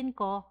 ulitin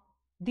ko,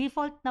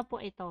 default na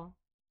po ito.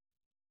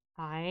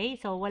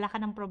 Okay? So, wala ka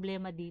ng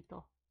problema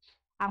dito.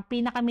 Ang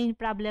pinaka-main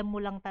problem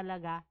mo lang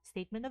talaga,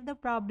 statement of the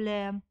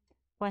problem,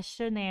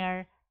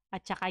 questionnaire,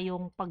 at saka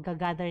yung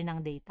pag-gather ng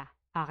data.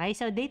 Okay?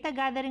 So, data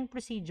gathering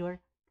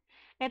procedure,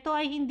 ito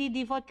ay hindi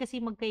default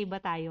kasi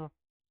magkaiba tayo.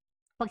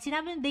 Pag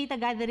sinabi ng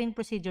data gathering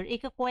procedure,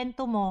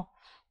 ikakwento mo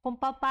kung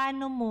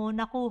paano mo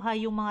nakuha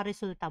yung mga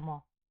resulta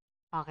mo.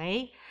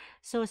 Okay?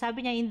 So,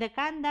 sabi niya, in the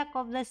conduct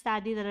of the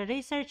study, the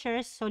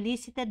researchers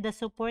solicited the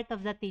support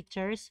of the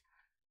teachers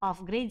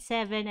of grade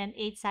 7 and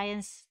 8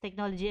 science,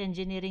 technology,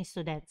 engineering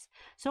students.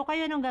 So,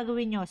 kayo anong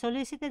gagawin nyo?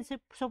 Solicited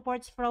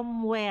supports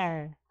from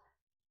where?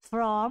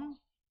 From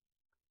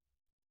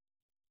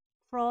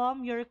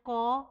your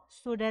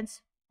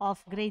co-students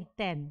of grade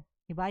 10.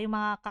 Diba? Yung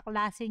mga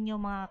kaklase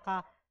nyo, mga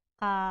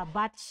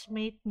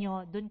ka-batchmate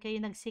nyo, dun kayo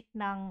nag-seek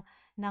ng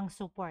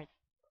support.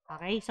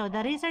 Okay? So,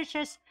 the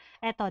researchers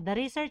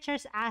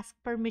ask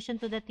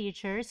permission to the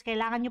teachers.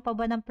 Kailangan nyo pa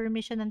ba ng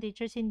permission ng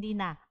teachers? Hindi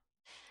na.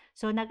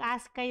 So,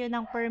 nag-ask kayo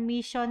ng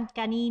permission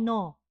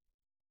kanino?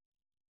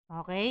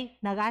 Okay?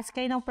 Nag-ask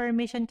kayo ng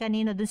permission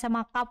kanino? Dun sa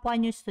mga kapwa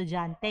nyo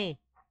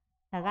estudyante.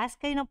 Nag-ask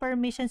kayo ng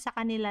permission sa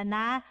kanila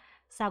na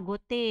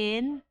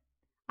sagutin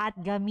at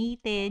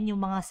gamitin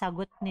yung mga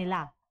sagot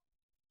nila.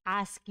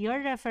 Ask your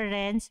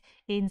reference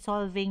in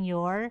solving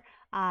your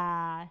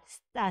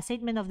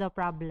statement of the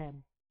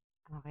problem.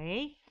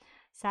 Okay?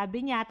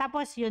 Sabi niya,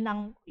 tapos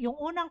yung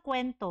unang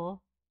kwento,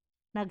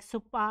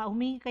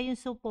 humingi kayong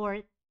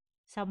support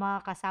sa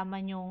mga kasama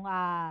nyong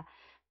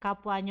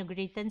kapwa nyo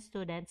grade 10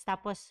 students,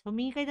 tapos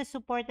humingi kayo ng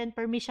support and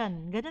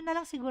permission. Ganun na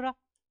lang siguro.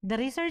 The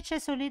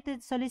researcher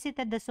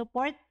solicited the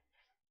support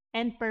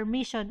and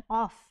permission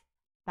of.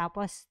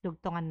 Tapos,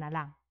 dugtungan na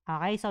lang.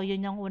 Okay? So,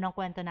 yun yung unang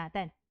kwento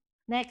natin.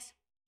 Next,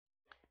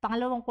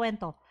 pangalawang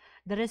kwento.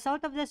 The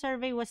result of the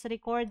survey was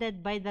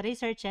recorded by the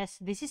researchers.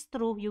 This is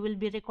true. You will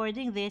be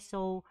recording this.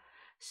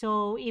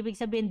 So ibig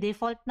sabihin,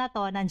 default na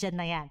to, nandyan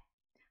na yan.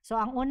 So,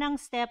 ang unang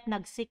step,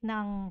 nag-seek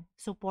ng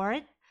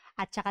support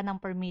at saka ng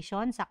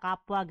permission sa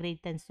kapwa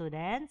grade 10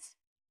 students.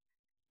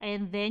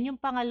 And then, yung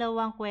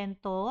pangalawang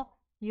kwento,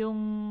 yung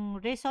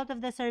result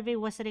of the survey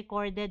was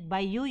recorded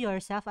by you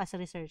yourself as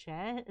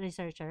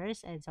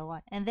researchers, and so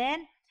on. And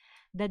then,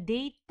 the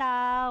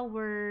data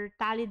were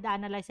tallied,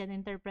 analyzed, and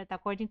interpreted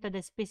according to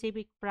the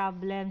specific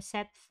problem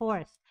set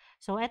forth.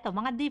 So, eto,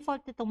 mga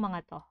default itong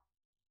mga to.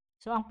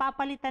 So, ang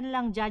papalitan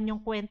lang dyan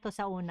yung kwento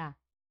sa una.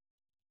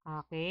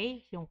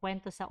 Okay? Yung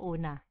kwento sa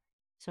una.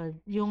 So,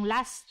 yung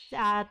last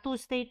two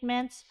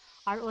statements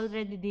are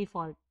already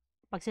default.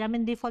 Pag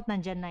sinabing default,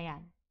 nandyan na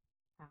yan.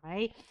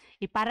 Okay?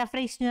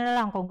 I-paraphrase nyo na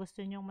lang kung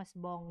gusto nyo mas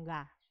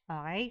bongga.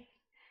 Okay?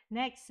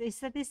 Next,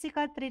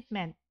 statistical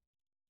treatment.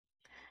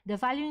 The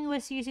following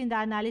was used in the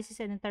analysis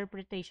and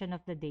interpretation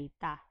of the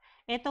data.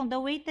 Etong the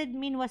weighted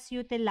mean was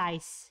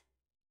utilized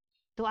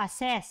to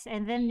assess,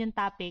 and then yung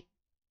topic,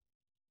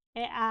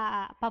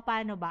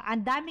 paano ba?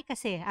 Ang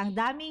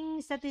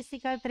daming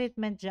statistical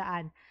treatment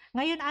dyan.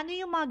 Ngayon, ano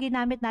yung mga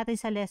ginamit natin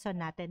sa lesson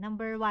natin?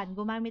 Number 1,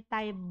 gumamit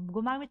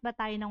ba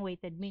tayo ng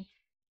weighted mean?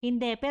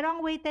 Hindi. Pero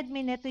ang weighted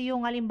mean, ito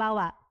yung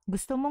halimbawa,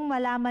 gusto mong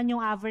malaman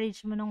yung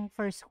average mo ng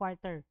first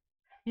quarter.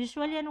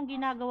 Usually, anong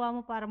ginagawa mo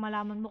para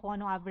malaman mo kung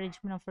anong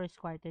average mo ng first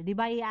quarter? Di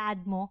ba,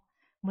 i-add mo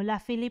mula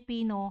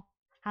Filipino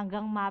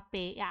hanggang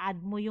MAPE, i-add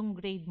mo yung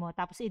grade mo,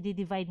 tapos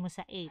i-divide mo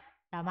sa 8.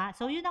 Tama?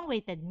 So, yun ang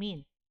weighted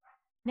mean.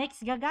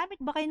 Next, gagamit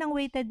ba kayo ng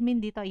weighted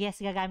mean dito?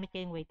 Yes, gagamit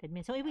kayo ng weighted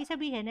mean. So, ibig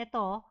sabihin,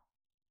 ito,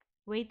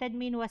 weighted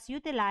mean was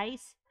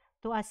utilized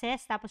to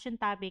assess, tapos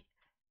yung topic,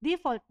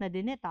 default na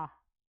din ito.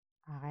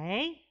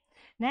 Okay?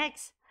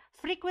 Next,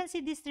 frequency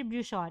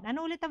distribution.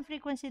 Ano ulit ang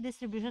frequency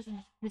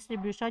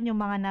distribution?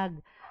 Yung mga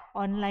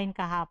nag-online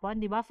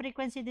kahapon, di ba?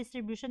 Frequency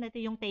distribution, ito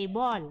yung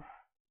table.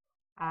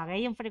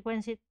 Okay, yung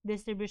frequency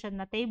distribution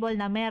na table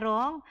na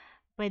merong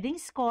pwedeng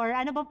score.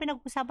 Ano bang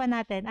pinag-usapan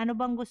natin? Ano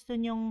bang gusto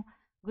nyong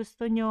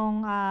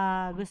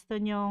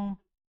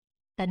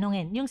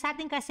tanungin? Yung sa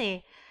atin kasi,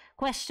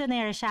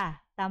 questionnaire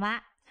siya. Tama?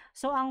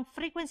 So, ang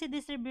frequency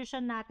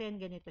distribution natin,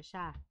 ganito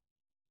siya.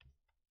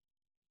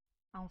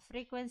 Ang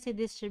frequency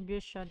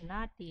distribution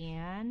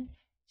natin,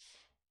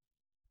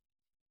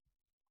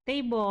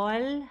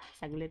 table,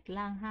 saglit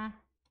lang ha.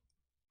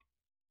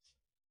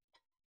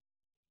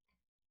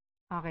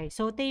 Okay,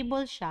 so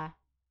table siya.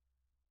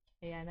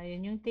 Ayan,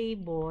 ayun yung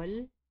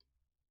table.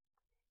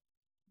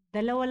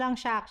 Dalawa lang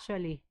siya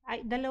actually.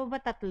 Ay, dalawa ba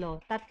tatlo?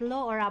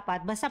 Tatlo or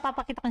apat? Basta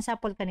papakita ko yung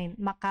sample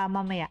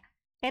mamaya.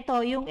 Ito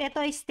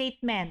ay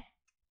statement.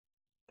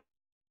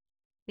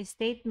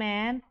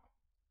 Statement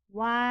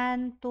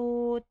 1,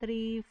 2,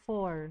 3,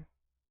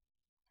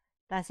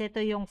 4. Tapos ito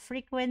yung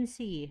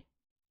frequency.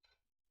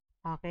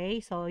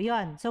 Okay, so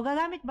yon. So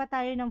gagamit ba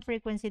tayo ng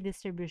frequency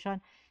distribution?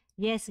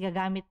 Yes,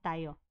 gagamit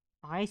tayo.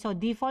 Okay, so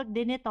default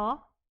din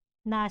ito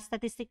na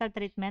statistical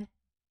treatment.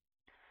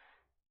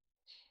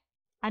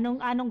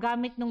 Anong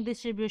gamit ng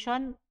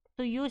distribution?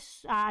 To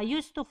use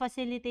to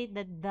facilitate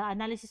the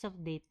analysis of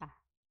data.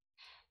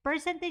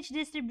 Percentage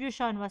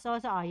distribution was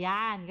also,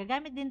 yan,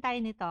 gagamit din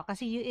tayo nito.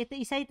 Kasi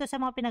isa ito sa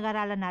mga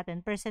pinag-aralan natin,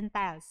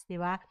 percentiles, di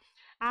ba?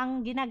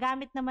 Ang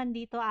ginagamit naman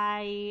dito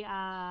ay,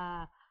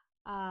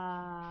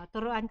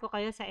 turuan ko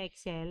kayo sa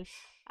Excel,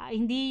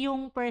 hindi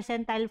yung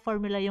percentile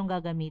formula yung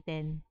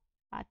gagamitin.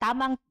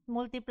 Tamang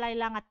multiply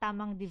lang at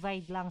tamang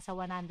divide lang sa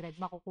 100,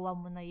 makukuha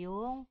mo na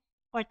yung,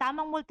 or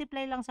tamang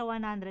multiply lang sa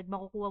 100,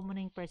 makukuha mo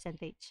na yung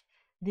percentage.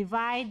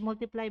 Divide,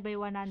 multiply by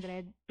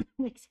 100,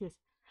 excuse,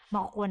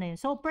 makukuha na yun.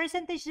 So,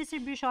 percentage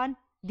distribution,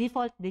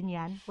 default din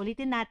yan.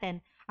 Ulitin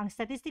natin, ang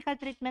statistical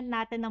treatment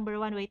natin, number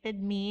 1,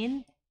 weighted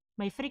mean,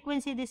 may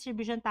frequency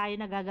distribution tayo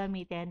na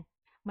gagamitin,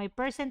 may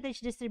percentage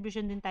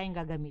distribution din tayong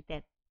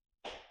gagamitin.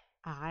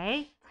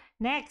 Okay?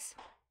 Next.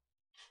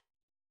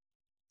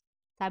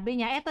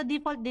 Sabi niya, eto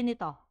default din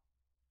ito.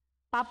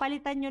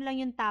 Papalitan nyo lang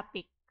yung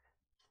topic.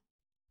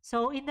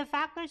 So, in the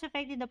factors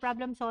affecting the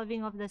problem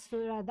solving of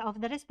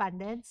the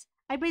respondents,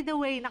 ay by the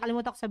way,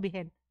 nakalimutan ko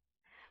sabihin,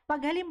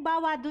 Pag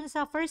halimbawa dun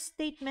sa first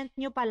statement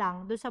nyo pa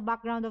lang, dun sa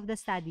background of the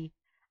study,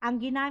 ang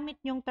ginamit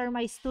nyong term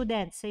ay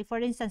students, say for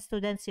instance,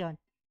 students yon,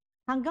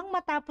 hanggang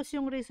matapos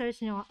yung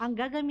research nyo, ang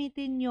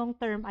gagamitin yung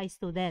term ay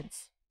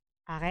students.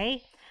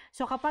 Okay?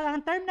 So kapag ang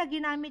term na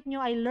ginamit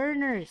nyo ay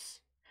learners,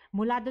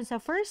 mula dun sa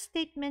first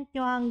statement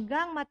nyo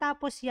hanggang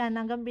matapos yan,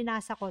 hanggang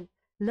binasa ko,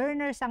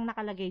 learners ang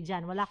nakalagay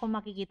dyan. Wala akong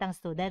makikitang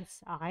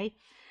students. Okay?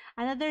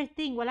 Another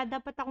thing, wala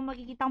dapat akong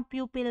makikitang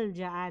pupil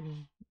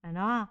dyan.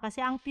 Ano?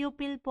 Kasi ang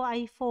pupil po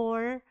ay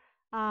for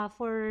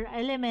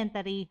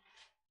elementary.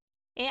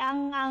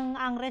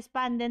 Ang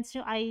respondents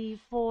nyo ay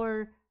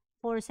for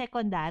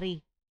secondary.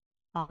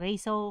 Okay,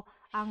 so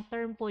ang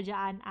term po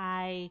dyan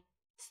ay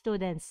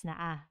students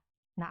na.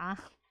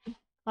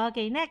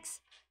 Okay,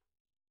 next.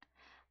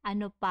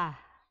 Ano pa?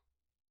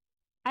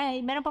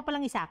 Ay, meron pa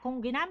palang isa.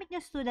 Kung ginamit nyo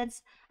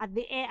students at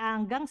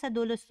hanggang sa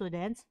dulo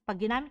students, pag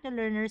ginamit nyo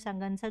learners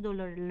hanggang sa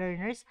dulo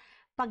learners,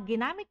 pag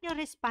ginamit nyo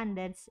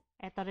respondents,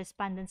 eto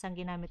respondents ang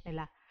ginamit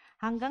nila,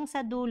 hanggang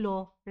sa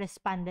dulo,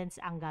 respondents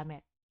ang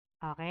gamit.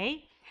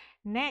 Okay?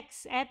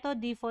 Next, eto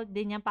default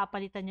din yan,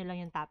 papalitan nyo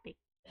lang yung topic.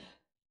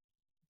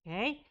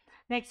 Okay?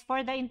 Next,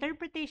 for the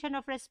interpretation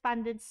of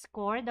respondent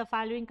score, the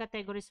following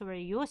categories were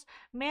used.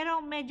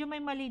 Medyo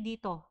may mali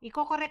dito.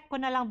 Iko-correct ko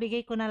na lang,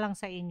 bigay ko na lang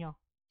sa inyo.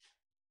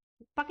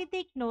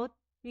 Paki-take note,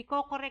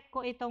 iko-correct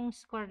ko itong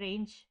score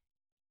range.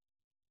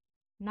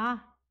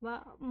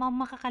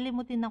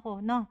 Makakalimutin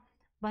ako, no?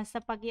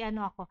 Basta pag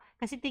i-ano ako.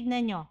 Kasi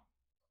tignan nyo,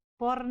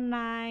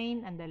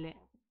 4-9, andali.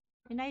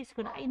 Inayos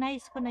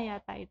ko na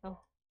yata ito.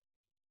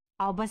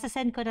 Basta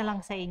send ko na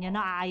lang sa inyo, no?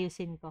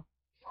 Aayusin ko.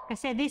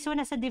 Kasi this one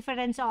has a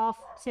difference of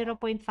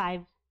 0.5.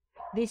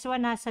 This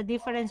one has a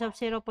difference of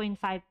 0.5.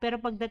 Pero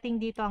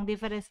pagdating dito, ang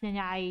difference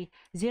niya ay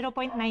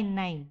 0.99.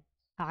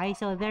 Okay,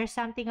 so there's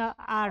something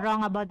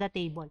wrong about the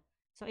table.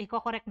 So,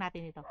 i-correct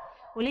natin ito.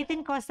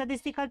 Ulitin ko,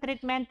 statistical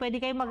treatment, pwede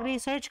kayo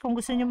mag-research kung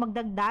gusto nyo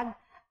magdagdag.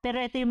 Pero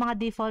ito yung mga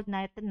default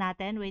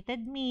natin.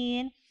 Weighted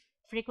mean,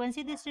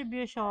 frequency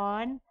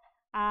distribution,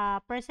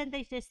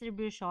 percentage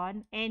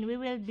distribution, and we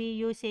will be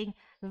using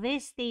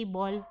this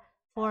table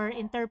for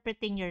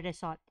interpreting your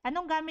result.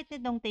 Anong gamit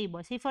nitong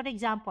table? Say for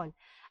example,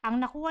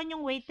 ang nakuha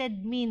nyong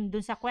weighted mean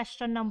dun sa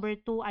question number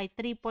 2 ay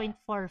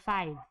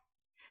 3.45.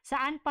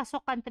 Saan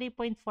pasok ang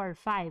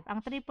 3.45? Ang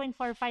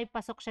 3.45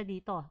 pasok siya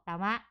dito.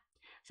 Tama?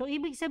 So,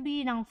 ibig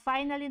sabihin, ang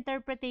final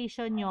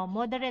interpretation nyo,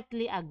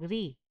 moderately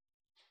agree.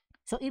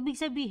 So, ibig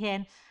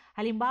sabihin,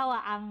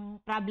 halimbawa, ang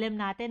problem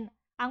natin,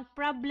 ang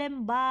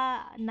problem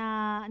ba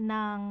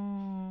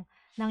ng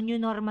new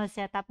normal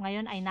setup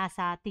ngayon ay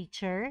nasa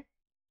teacher?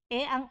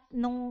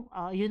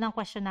 Yun ang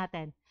question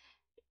natin.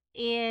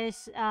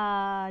 Is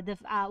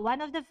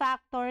one of the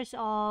factors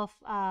of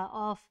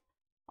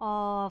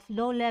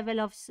low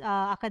level of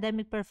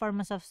academic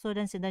performance of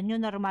students in the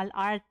new normal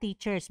are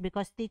teachers,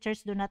 because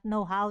teachers do not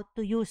know how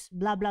to use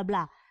blah blah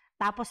blah.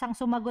 Tapos ang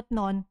sumagot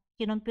nun,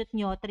 kinompute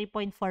nyo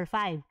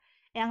 3.45.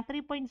 Ang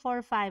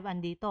 3.45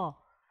 andito.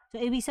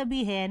 So ibig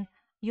sabihin,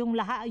 yung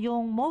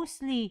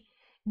mostly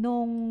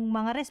nung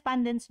mga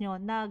respondents nyo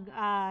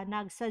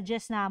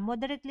nag-suggest na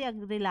moderately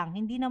agree lang.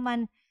 Hindi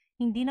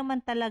naman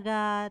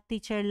talaga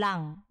teacher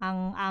lang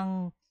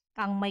ang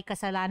may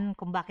kasalanan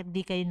kung bakit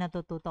di kayo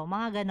natututo.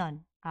 Mga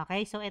ganon.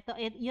 Okay? So,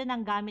 yun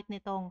ang gamit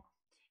nitong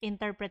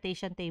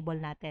interpretation table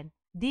natin.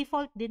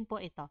 Default din po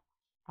ito.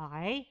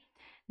 Okay?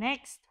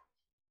 Next.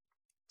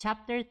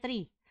 Chapter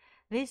 3.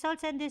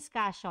 Results and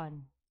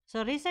discussion.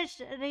 So,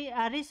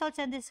 results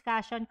and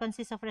discussion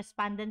consists of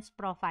respondents'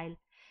 profile.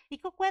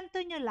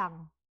 Ikukwento nyo lang.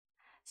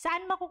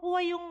 Saan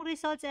makukuha yung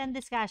results and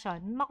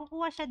discussion?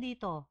 Makukuha siya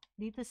dito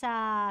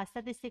sa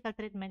statistical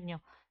treatment nyo.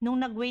 Nung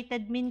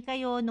nag-weighted mean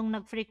kayo, nung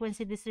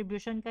nag-frequency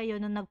distribution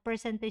kayo, nung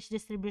nag-percentage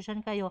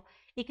distribution kayo,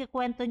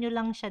 ikikwento nyo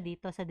lang siya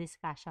dito sa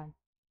discussion.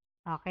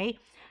 Okay?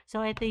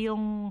 So, ito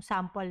yung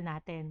sample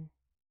natin.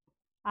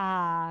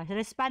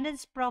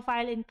 Respondents'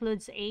 profile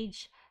includes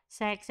age,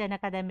 sex, and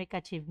academic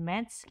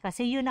achievements.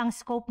 Kasi yun ang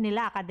scope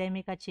nila,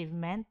 academic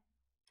achievement.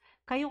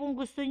 Kayo kung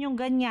gusto nyong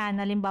ganyan,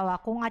 halimbawa,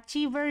 kung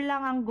achiever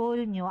lang ang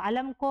goal nyo,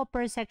 alam ko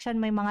per section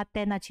may mga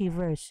 10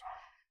 achievers.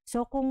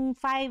 So, kung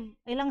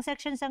 5, ilang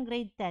sections ang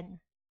grade 10?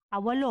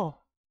 8.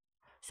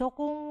 So,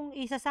 kung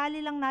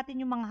isasali lang natin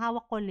yung mga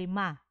hawak ko, 5.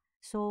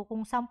 So,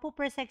 kung 10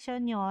 per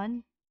section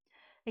yon,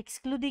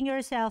 excluding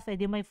yourself,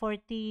 edi may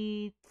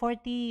 45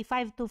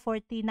 to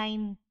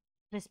 49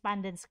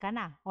 respondents ka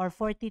na, or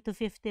 40 to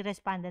 50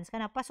 respondents ka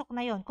na. Pasok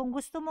na yon. Kung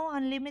gusto mo,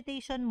 ang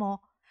limitation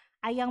mo,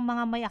 ay ang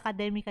mga may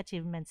academic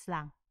achievements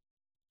lang.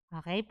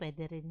 Okay,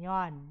 pwede rin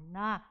yon.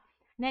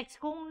 Next,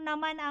 kung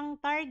naman ang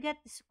target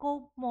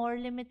scope mo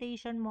or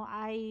limitation mo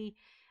ay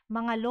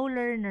mga low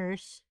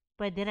learners,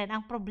 pwede rin.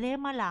 Ang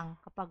problema lang,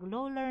 kapag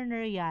low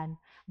learner yan,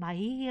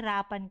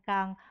 mahihirapan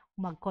kang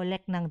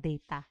mag-collect ng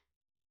data.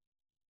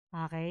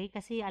 Okay,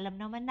 kasi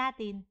alam naman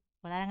natin,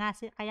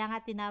 kaya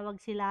nga tinawag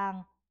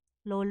silang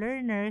low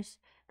learners,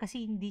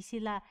 kasi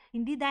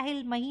hindi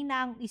dahil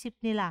mahina ang isip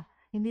nila,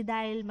 hindi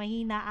dahil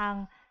mahina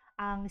ang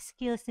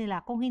skills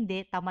nila, kung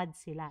hindi, tamad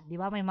sila. Di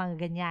ba? May mga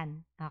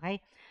ganyan.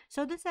 Okay?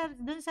 So,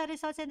 dun sa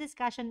results and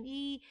discussion,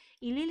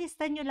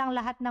 ililista nyo lang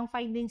lahat ng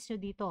findings nyo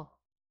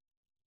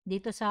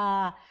dito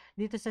sa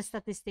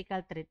statistical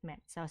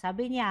treatment. So,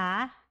 sabi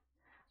niya,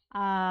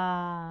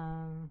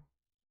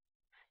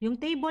 yung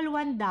table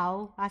 1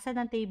 daw, asan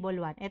ang table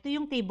 1? Ito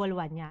yung table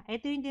 1 niya.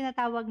 Ito yung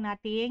tinatawag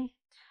nating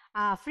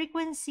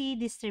frequency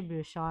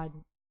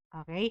distribution.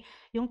 Okay?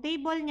 Yung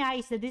table niya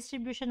is the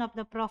distribution of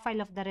the profile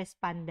of the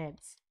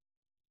respondents.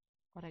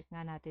 Correct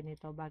nga natin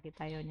ito. Bakit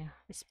tayo niya?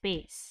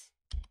 Space.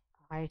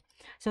 Okay?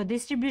 So,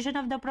 distribution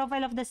of the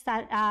profile of the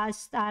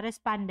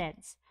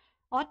respondents.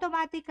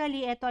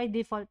 Automatically, ito ay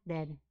default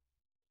din.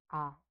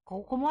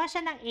 Kung kumuha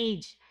siya ng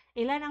age,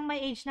 ilan ang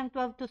may age ng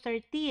 12 to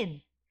 13?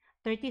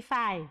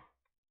 35.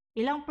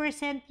 Ilang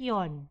percent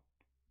yon?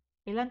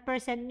 Ilan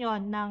percent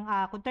yon ng,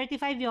 kung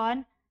 35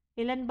 yon,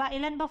 ilan ba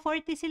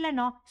 40 sila,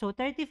 no? So,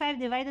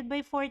 35 divided by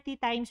 40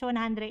 times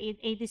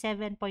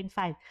 187.5.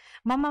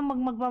 Mama,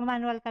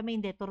 magmanual kami,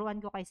 hindi.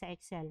 Turuan ko kayo sa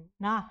Excel.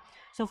 No?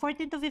 So,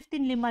 14 to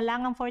 15, 5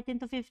 lang ang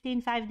 14 to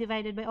 15, 5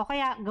 divided by, o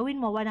kaya, gawin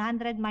mo,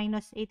 100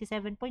 minus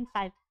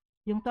 87.5,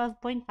 yung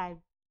 12.5,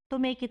 to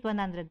make it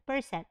 100%.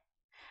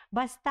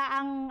 Basta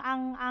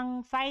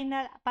ang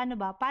final, paano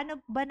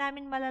ba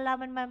namin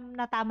malalaman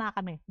na tama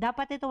kami?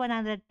 Dapat ito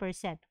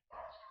 100%.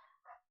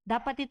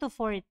 Dapat ito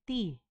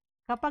 40.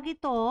 Kapag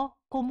ito,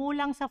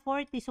 kumulang sa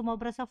 40,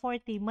 sumobra sa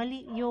 40,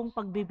 mali yung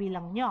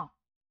pagbibilang nyo.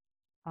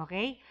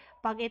 Okay?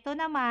 Pag ito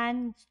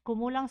naman,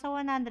 kumulang sa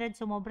 100,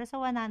 sumobra sa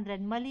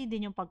 100, mali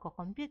din yung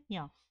pagko-compute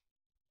nyo.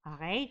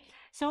 Okay?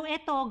 So,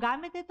 ito,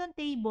 gamit itong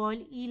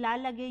table,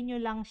 ilalagay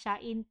nyo lang siya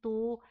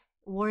into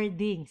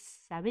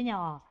wordings. Sabi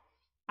niya,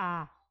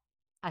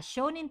 as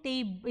shown in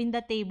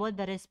the table,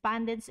 the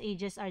respondents'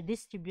 ages are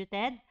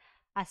distributed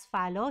as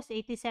follows: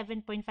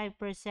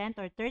 87.5%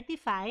 or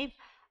 35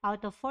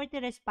 out of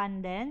 40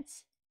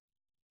 respondents.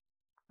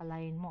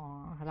 Kalahin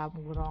mo,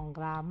 wrong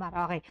grammar.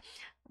 Okay.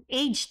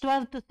 Age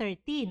 12 to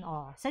 13.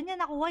 Saan niya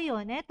nakuha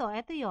yun? Ito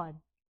yun.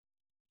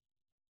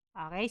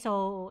 Okay,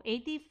 so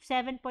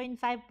 87.5%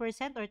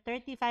 or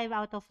 35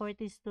 out of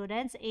 40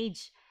 students,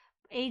 age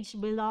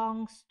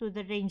belongs to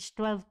the range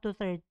 12 to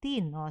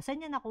 13.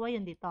 Saan niya nakuha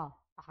yun dito?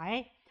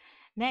 Okay?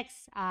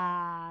 Next,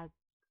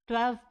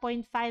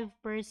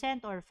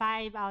 12.5% or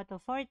 5 out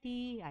of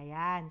 40.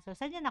 Ayan. So,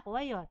 saan niya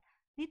nakuha yun?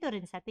 Dito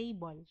rin sa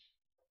table.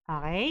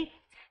 Okay?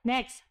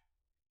 Next,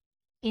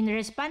 in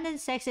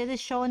respondent sex, it is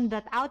shown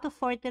that out of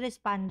 40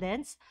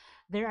 respondents,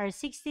 there are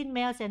 16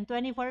 males and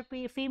 24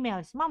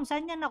 females. Ma'am,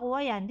 saan niya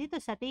nakuha yan? Dito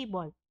sa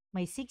table.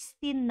 May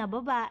 16 na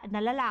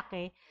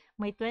lalaki,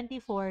 may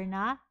 24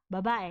 na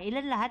babae.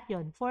 Ilan lahat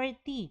yon?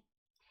 40.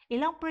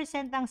 Ilang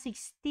percent ang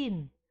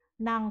 16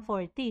 ng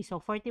 40?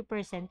 So,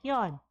 40%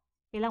 yon.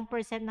 Ilang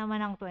percent naman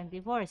ang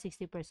 24?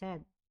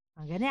 60%.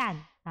 Ganyan.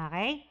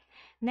 Okay?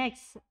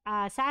 Next,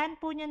 saan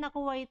po niya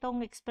nakuha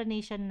itong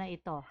explanation na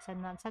ito?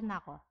 Saan na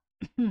ako?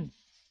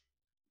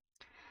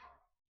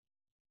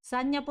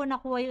 Saan niya po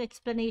nakuha yung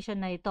explanation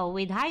na ito?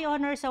 With high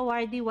honors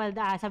awardee, well,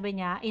 sabi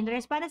niya, in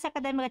respondents'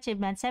 academic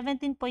achievement,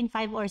 17.5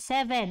 or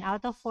 7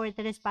 out of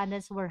 40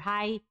 respondents were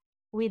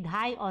with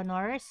high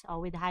honors.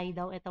 With high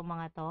daw itong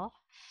mga to.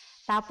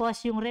 Tapos,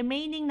 yung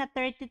remaining na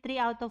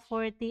 33 out of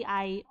 40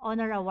 ay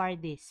honor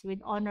awardees. With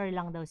honor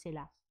lang daw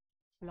sila.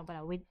 Walang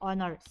pala, with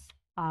honors.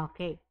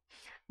 Okay.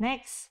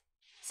 Next,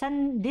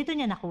 dito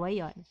niya nakuha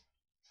yon?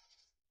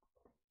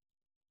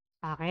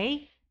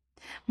 Okay?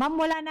 Ma'am,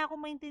 wala na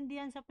akong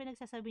maintindihan sa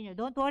pinagsasabi niyo.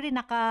 Don't worry,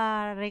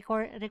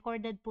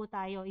 recorded po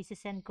tayo.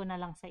 Isi-send ko na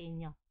lang sa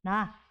inyo.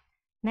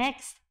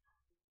 Next.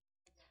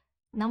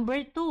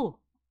 Number 2.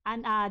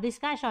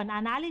 Discussion.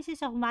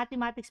 Analysis of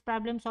mathematics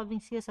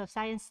problem-solving skills of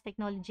science,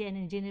 technology, and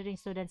engineering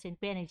students in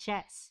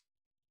PNHS.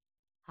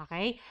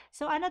 Okay?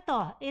 So, ano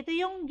to? Ito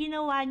yung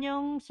ginawa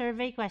nyong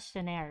survey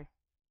questionnaire.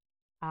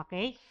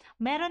 Okay?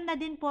 Meron na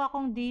din po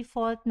akong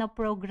default na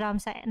program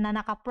na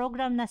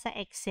nakaprogram na sa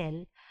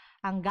Excel.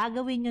 Ang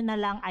gagawin nyo na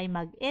lang ay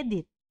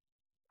mag-edit.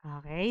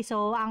 Okay?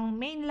 So, ang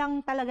main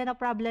lang talaga na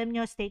problem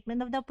nyo,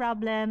 statement of the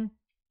problem,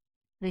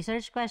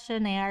 research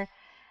questionnaire,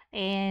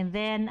 and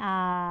then,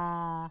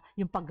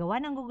 yung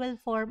paggawa ng Google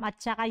Form,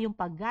 at saka yung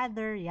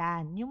pag-gather,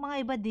 yan. Yung mga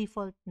iba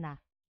default na.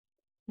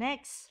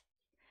 Next.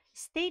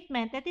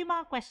 Statement. Ito yung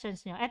mga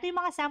questions nyo. Ito yung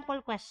mga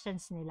sample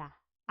questions nila.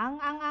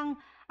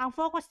 Ang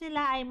focus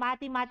nila ay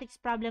mathematics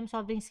problem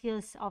solving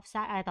skills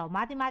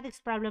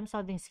mathematics problem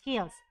solving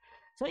skills.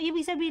 So,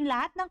 ibig sabihin,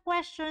 lahat ng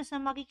questions na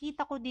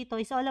makikita ko dito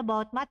is all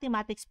about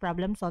mathematics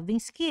problem solving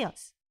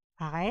skills.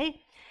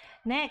 Okay?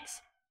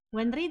 Next,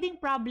 when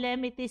reading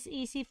problem, it is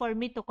easy for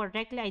me to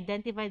correctly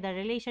identify the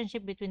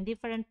relationship between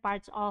different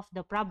parts of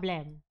the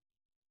problem.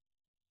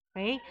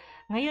 Okay?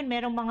 Ngayon,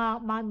 may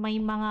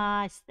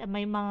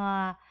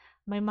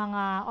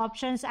mga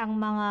options ang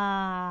mga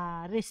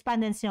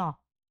respondents nyo.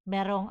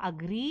 Merong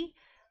agree,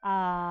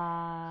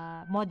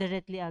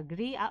 moderately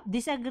agree,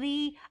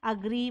 disagree,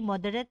 agree,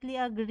 moderately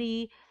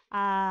agree,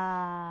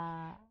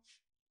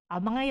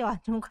 mga yon,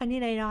 yung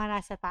kanina yung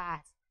nasa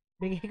taas.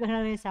 Bigay ko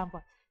na rin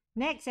sample.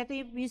 Next, ito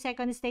yung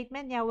second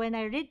statement niya. When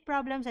I read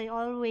problems, I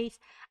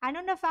always, ano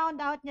na found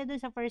out niya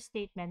dun sa first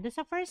statement? Dun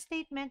sa first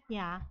statement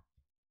niya,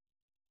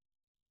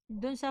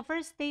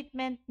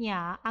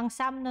 ang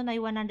sum nun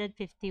ay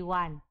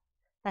 151.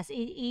 Tapos,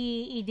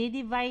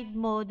 i-divide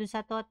mo dun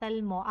sa total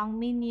mo, ang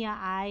mean niya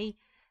ay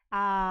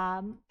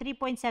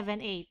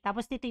 3.78.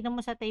 Tapos, titignan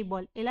mo sa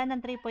table, ilan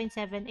ang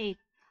 3.78?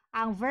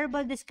 Ang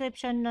verbal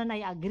description nun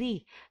ay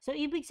agree. So,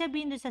 ibig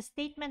sabihin dun sa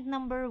statement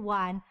number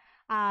 1,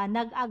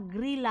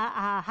 nag-agree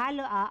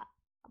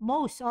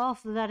most of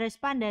the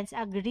respondents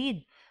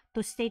agreed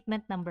to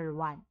statement number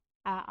 1.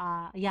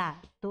 Yeah,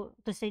 to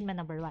statement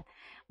number 1.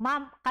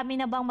 Ma'am,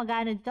 kami na bang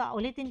mag-ano dito?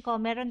 Ulitin ko,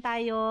 meron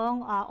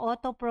tayong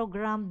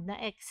auto-programmed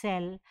na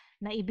Excel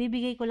na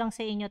ibibigay ko lang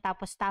sa inyo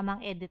tapos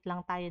tamang edit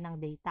lang tayo ng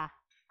data.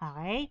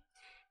 Okay?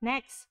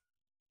 Next.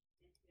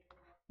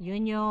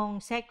 Yun yung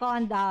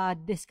second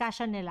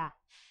discussion nila.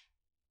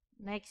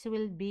 Next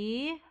will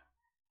be,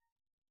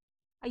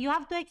 you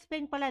have to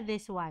explain pala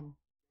this one.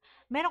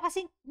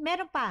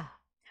 Meron pa.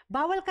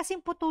 Bawal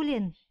kasing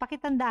putulin.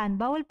 Pakitandaan,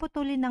 bawal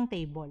putulin ng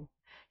table.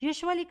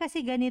 Usually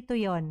kasi ganito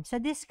yon. Sa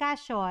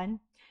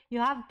discussion, you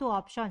have two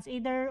options.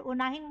 Either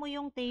unahin mo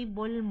yung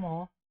table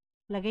mo,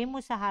 lagay mo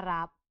sa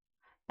harap,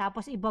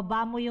 tapos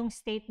ibaba mo yung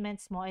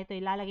statements mo, ito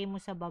ilalagay mo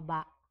sa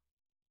baba.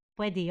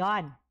 Pwede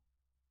yon.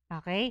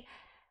 Okay?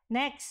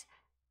 Next,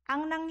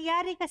 ang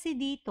nangyari kasi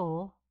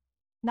dito,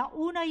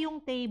 nauna yung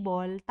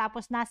table,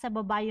 tapos nasa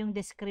baba yung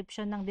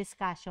description ng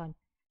discussion.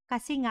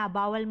 Kasi nga,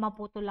 bawal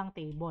maputol ang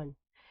table.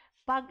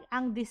 Pag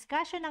ang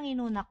discussion ang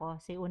inuna ko,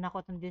 una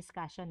ko itong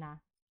discussion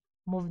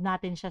move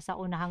natin siya sa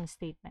unahang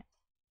statement.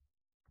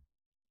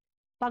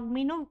 Pag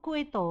minove ko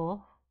ito,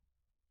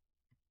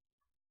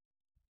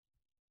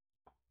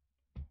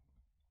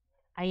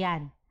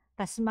 ayan.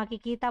 Tapos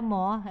makikita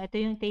mo,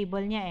 ito yung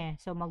table niya eh.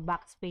 So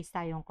mag-backspace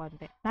tayong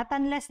konti. Not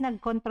unless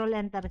nag-control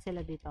enter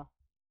sila dito.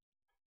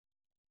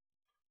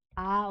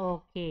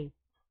 Okay.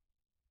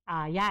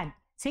 Yan.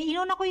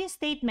 Inuna ko yung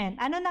statement.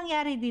 Ano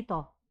nangyari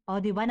dito? O,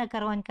 di ba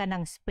nagkaroon ka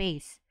ng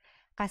space?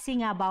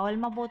 Kasi nga, bawal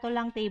maputol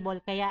ang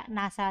table, kaya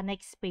nasa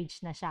next page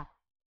na siya.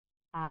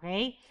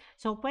 Okay?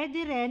 So,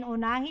 pwede rin,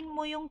 unahin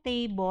mo yung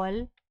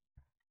table,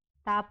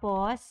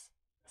 tapos,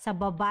 sa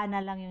baba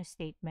na lang yung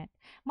statement.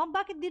 Ma'am,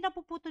 bakit di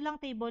napuputol ang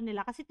table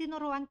nila? Kasi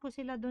tinuruan ko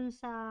sila dun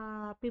sa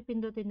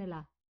pipindutin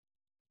nila.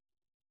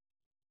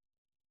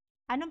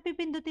 Anong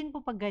pipindutin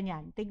po pag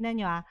ganyan? Tignan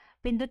nyo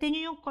Pindutin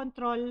nyo yung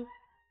control,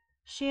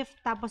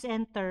 shift, tapos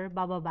enter,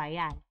 bababa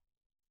yan.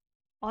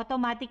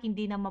 Automatic,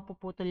 hindi na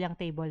mapuputol yung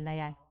table na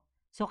yan.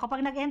 So,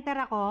 kapag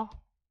nag-enter ako,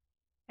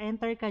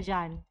 enter ka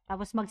dyan,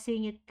 tapos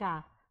magsingit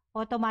ka,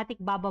 automatic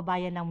bababa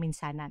yan ng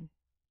minsanan.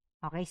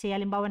 Okay? So,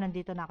 halimbawa,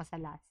 nandito na ako sa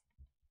last.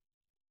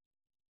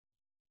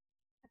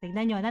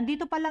 Tignan nyo,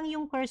 nandito pa lang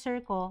yung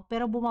cursor ko,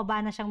 pero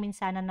bumaba na siyang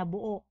minsanan na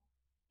buo.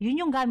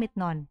 Yun yung gamit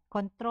nun.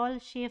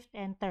 Control, Shift,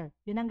 Enter.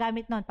 Yun ang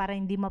gamit nun para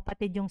hindi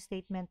mapatid yung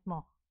statement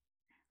mo.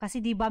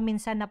 Kasi di ba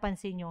minsan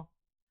napansin nyo,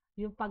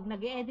 yung pag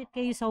nag-edit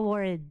kayo sa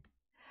Word,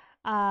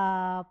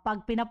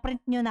 pag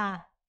pinaprint nyo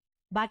na,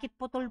 bakit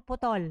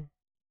putol-putol?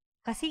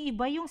 Kasi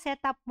iba yung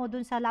setup mo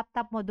dun sa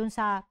laptop mo, dun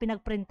sa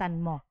pinagprintan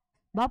mo.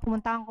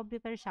 Pumunta kang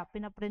computer shop,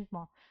 pinaprint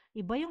mo.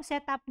 Iba yung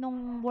setup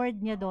nung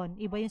Word niya doon,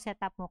 iba yung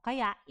setup mo.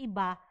 Kaya,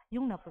 iba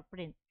yung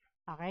napaprint.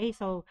 Okay?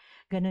 So,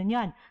 ganun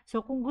yan.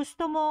 So, kung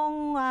gusto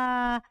mong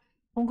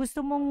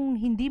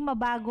hindi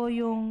mabago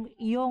yung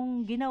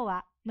iyong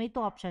ginawa, may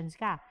two options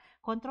ka.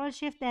 Control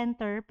Shift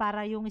Enter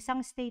para yung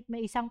isang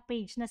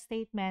page na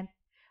statement,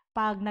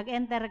 pag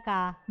nag-enter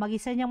ka,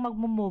 mag-isa niyang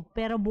mag-move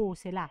pero buo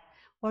sila.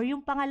 Or yung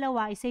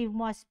pangalawa, i-save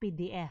mo as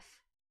PDF.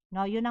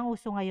 No, yun ang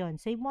uso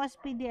ngayon. Save mo as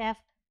PDF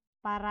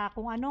para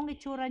kung anong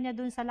itsura niya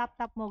dun sa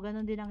laptop mo,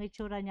 ganun din ang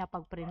itsura niya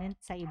pag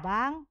print sa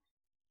ibang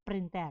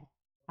printer.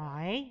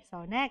 Okay?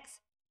 So,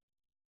 next.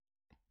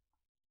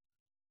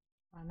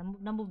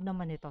 Na-move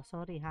naman ito.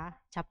 Sorry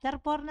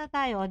Chapter 4 na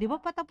tayo. Di ba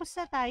patapos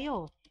na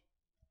tayo?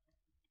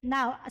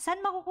 Now,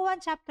 saan makukuha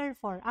ang chapter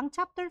 4? Ang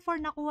chapter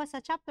 4 nakuha sa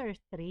chapter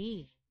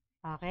 3.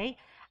 Okay?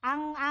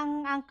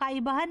 Ang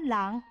kaibahan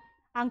lang,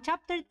 ang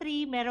chapter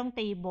 3 merong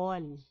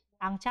table.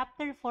 Ang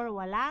chapter 4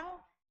 walang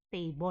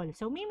table.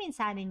 So,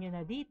 miminsanin nyo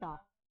na dito.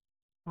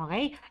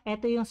 Okay?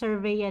 Ito yung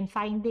survey and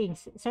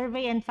findings.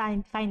 Survey and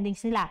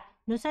findings nila.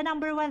 Doon sa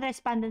number 1,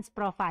 respondents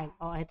profile.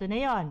 Ito na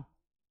yon.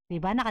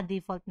 Diba?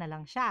 Naka-default na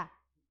lang siya.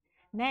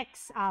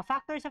 Next,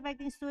 factors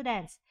affecting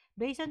students.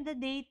 Based on the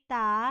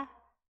data,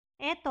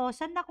 eto,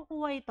 saan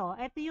nakukuha ito?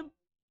 Ito yung,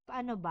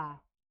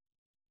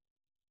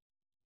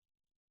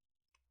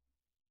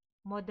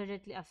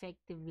 moderately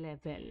effective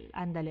level.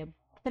 Andale,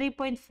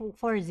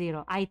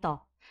 3.40. Ito.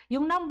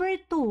 Yung number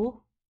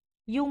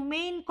 2, yung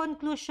main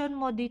conclusion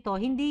mo dito,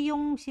 hindi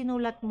yung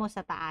sinulat mo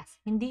sa taas.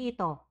 Hindi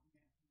ito.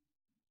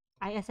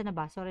 Asa na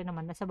ba? Sorry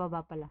naman, nasa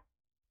baba pala.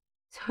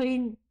 So,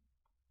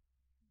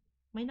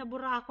 may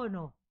nabura ako,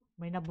 no?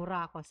 May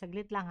nabura ako.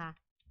 Saglit lang,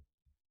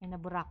 May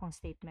nabura akong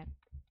statement.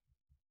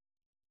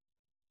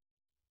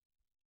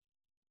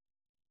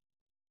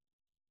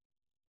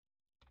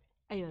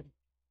 Ayun.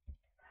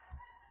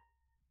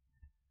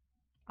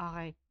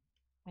 Okay.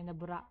 May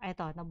nabura.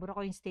 Eto, nabura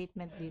ko yung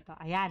statement dito.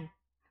 Ayan.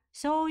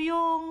 So,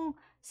 yung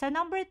sa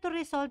number 2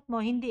 result mo,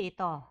 hindi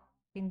ito.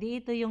 Hindi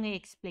ito yung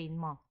i-explain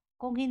mo.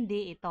 Kung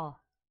hindi ito.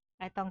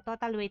 Etong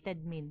total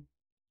weighted mean.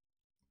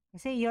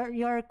 Kasi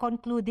you're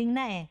concluding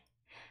na eh.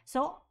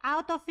 So,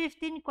 out of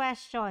 15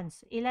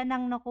 questions, ilan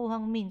ang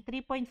nakuhang mean?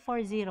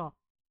 3.40.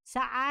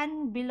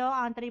 Saan below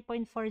ang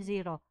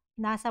 3.40?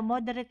 Nasa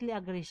moderately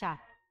agree siya.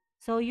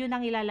 So, yun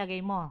ang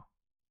ilalagay mo.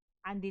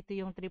 Andito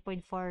yung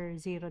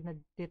 3.40 na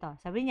dito.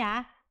 Sabi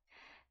niya,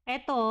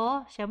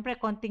 eto, syempre,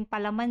 konting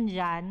palaman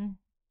dyan.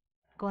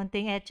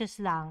 Konting etches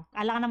lang.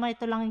 Alam naman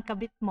ito lang yung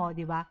kabit mo,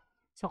 di ba?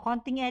 So,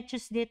 konting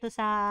etches dito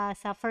sa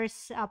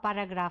first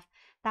paragraph.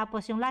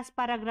 Tapos, yung last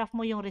paragraph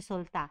mo yung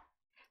resulta.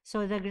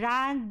 So, the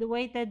grand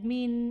weighted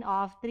mean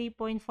of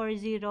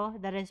 3.40,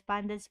 the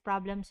respondent's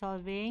problem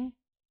solving.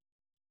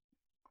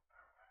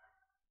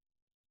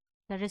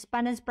 The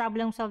respondent's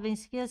problem solving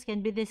skills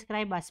can be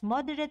described as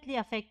moderately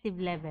effective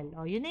level.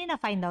 O, yun na yung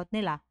na-find out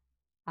nila.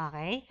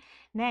 Okay?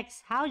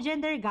 Next, how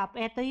gender gap.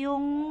 Ito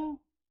yung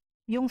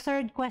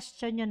third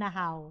question nyo na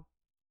how.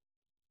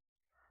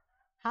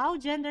 How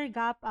gender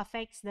gap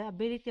affects the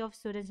ability of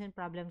students in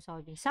problem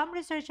solving. Some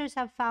researchers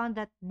have found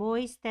that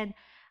boys tend...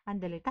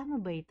 Andali,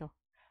 tama ba ito?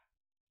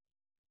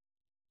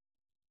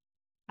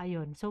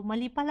 Ayun. So,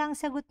 mali pala ang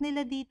sagot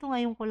nila dito.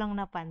 Ngayon ko lang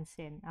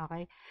napansin.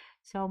 Okay?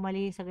 So,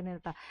 mali yung sagot nila.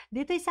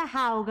 Dito sa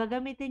how,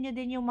 gagamitin nyo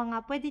din yung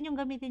mga... Pwede nyo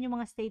gamitin yung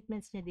mga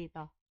statements nyo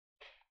dito.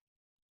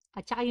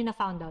 At saka yung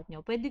na-found out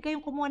nyo. Pwede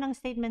kayong kumuha ng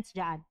statements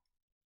dyan.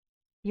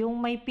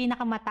 Yung may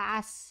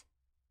pinakamataas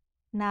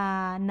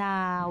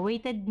na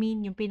weighted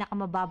mean, yung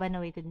pinakamababa na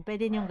weighted mean,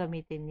 pwede niyong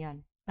gamitin yon.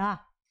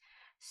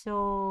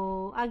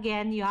 So,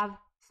 again, you have,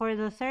 for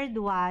the third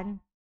one,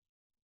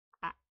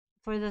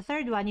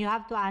 you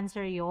have to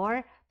answer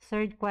your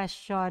third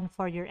question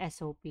for your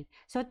SOP.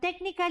 So,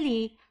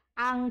 technically,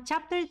 ang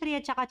chapter 3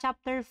 at saka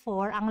chapter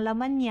 4, ang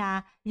laman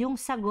niya, yung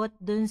sagot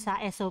dun sa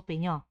SOP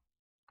nyo.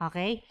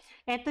 Okay?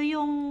 Ito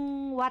yung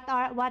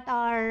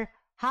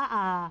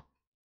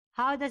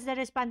how does the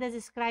respondent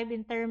describe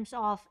in terms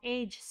of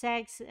age,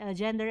 sex,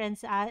 gender, and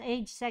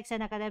age, sex,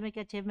 and academic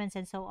achievements,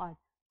 and so on?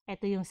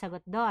 Ito yung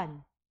sagot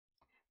doon.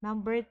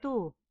 Number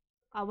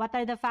 2, what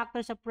are the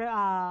factors of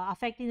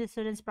affecting the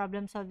student's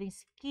problem-solving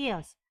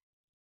skills?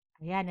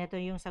 Ayan, ito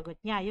yung sagot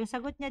niya. Yung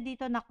sagot niya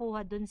dito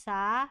nakuha dun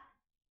sa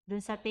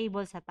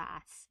table sa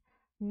taas.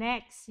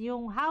 Next,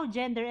 yung how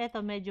gender, ito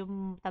medyo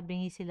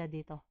tabingi sila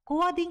dito.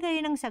 Kuha din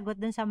kayo ng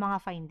sagot dun sa mga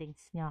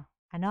findings nyo.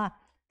 Ano?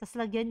 Tapos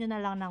lagyan nyo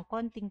na lang ng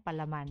konting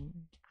palaman.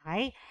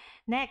 Okay?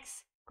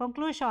 Next,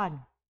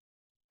 conclusion.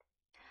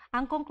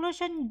 Ang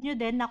conclusion nyo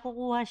din,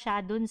 nakukuha siya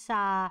dun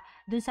sa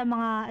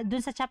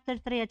chapter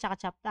 3 at saka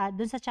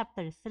dun sa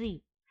chapter 3.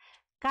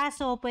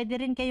 Kaso, pwede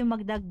rin kayong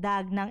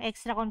magdagdag ng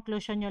extra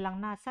conclusion nyo lang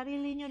na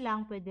sarili nyo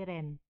lang, pwede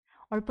rin.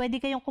 Or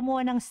pwede kayong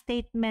kumuha ng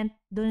statement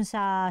dun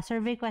sa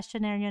survey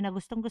questionnaire nyo na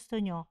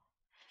gustong-gusto nyo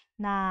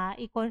na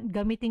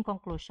gamitin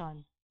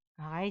conclusion.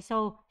 Okay?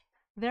 So,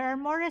 there are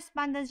more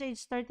respondents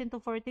aged 13 to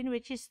 14,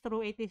 which is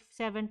true,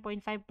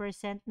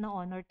 87.5%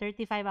 noon, or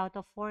 35 out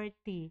of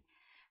 40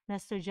 na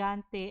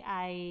estudyante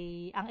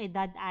ang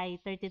edad ay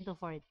 13 to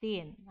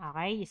 14.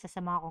 Okay? Isa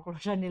sa mga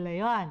conclusion nila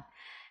yon.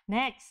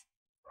 Next,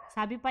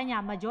 sabi pa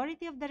niya,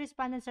 majority of the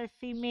respondents are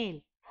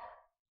female.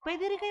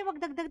 Pwede rin kayo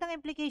magdagdag ng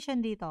implication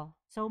dito.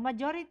 So,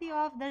 majority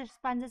of the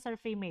respondents are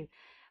female.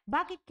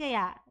 Bakit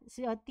kaya?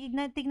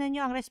 Tignan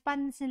nyo, ang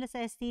respondents nila sa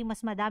ST,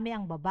 mas madami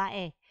ang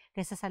babae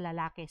kaysa sa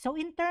lalaki. So,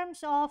 in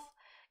terms of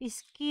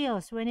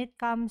skills, when it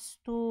comes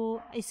to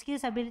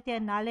skills, ability,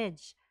 and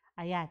knowledge,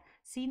 ayan,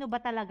 sino ba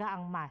talaga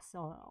ang mas?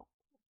 O,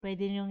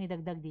 pwede nyo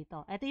idagdag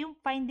dito. Ito yung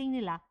finding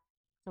nila.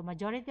 So,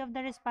 majority of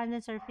the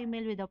respondents are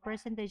female with a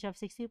percentage of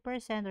 60%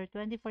 or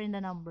 24 in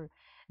the number.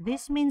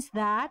 This means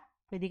that,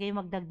 pwede kayo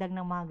magdagdag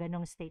ng mga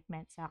ganong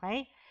statements.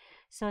 Okay?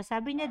 So,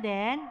 sabi niya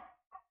din,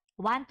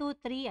 1,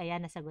 2, 3,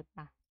 ayan, nasagot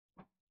na.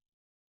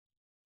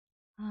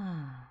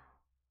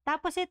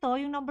 Tapos ito,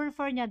 yung number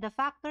 4 niya, the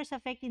factors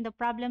affecting the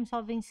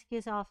problem-solving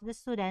skills of the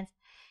students.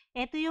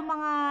 Ito yung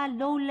mga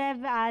low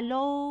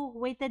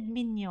weighted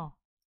mean nyo.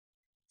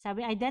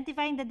 Sabi,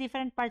 identifying the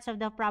different parts of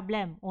the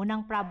problem.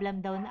 Unang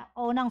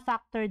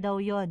factor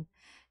daw yon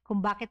kung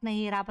bakit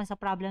nahihirapan sa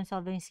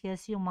problem-solving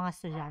skills yung mga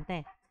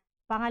estudyante.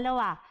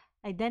 Pangalawa,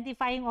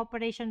 identifying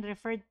operation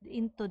referred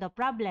into the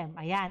problem.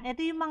 Ayan, ito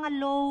yung mga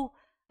low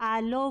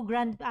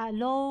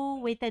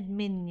weighted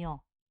mean nyo.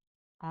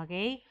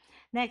 Okay?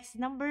 Next,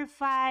 number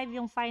 5,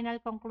 yung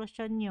final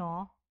conclusion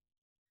nyo,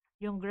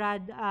 yung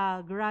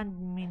grand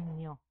mean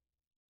nyo.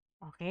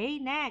 Okay,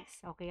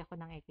 next. Okay, ako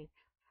ng EK.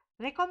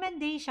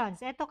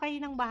 Recommendations. Ito kayo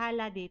nang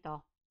bahala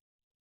dito.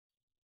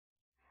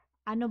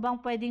 Ano bang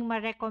pwedeng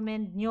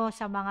ma-recommend nyo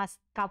sa mga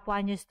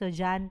kapwa nyo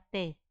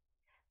estudyante?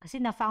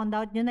 Kasi na-found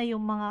out nyo na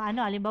yung mga,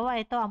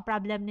 halimbawa, ito, ang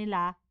problem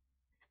nila,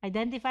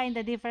 identifying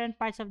the different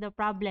parts of the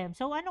problem.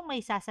 So, anong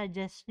may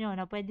sasuggest nyo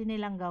na pwede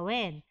nilang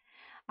gawin?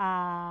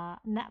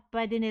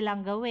 Pwede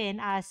nilang gawin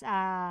as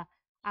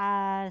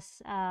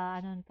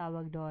anong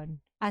tawag doon?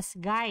 As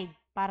guide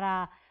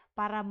para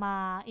para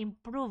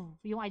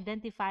ma-improve yung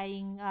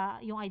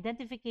yung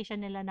identification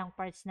nila ng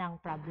parts ng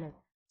problem.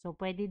 So,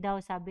 pwede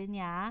daw, sabi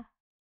niya,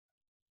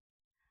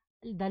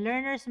 the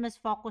learners must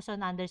focus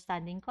on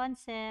understanding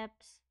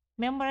concepts,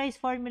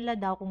 memorize formula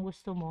daw kung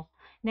gusto mo.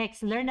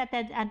 Next, learn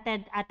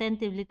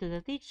attentively to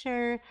the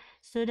teacher.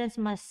 Students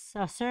must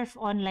surf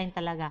online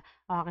talaga.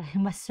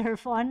 Okay, must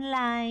surf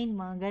online,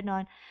 mga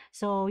ganon.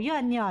 So,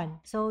 yun.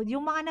 So,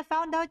 yung mga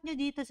na-found out nyo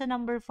dito sa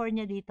number 4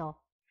 niya dito,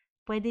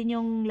 pwede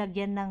nyong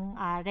lagyan ng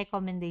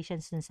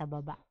recommendations dun sa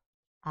baba.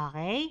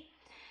 Okay?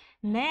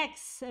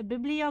 Next,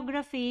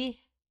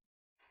 bibliography.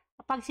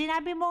 Pag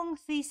sinabi mong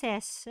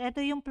thesis,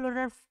 ito yung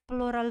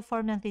plural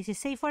form ng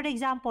thesis. Say for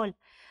example,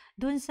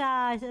 dun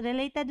sa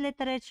related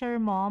literature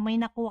mo,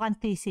 may nakuha kang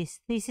thesis.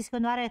 Thesis,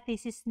 kunwari,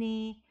 thesis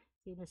ni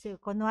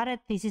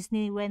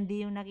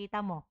Wendy yung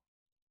nakita mo.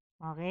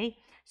 Okay?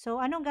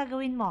 So, anong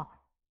gagawin mo?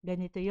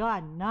 Ganito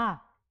yon,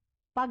 na.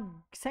 Pag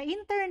sa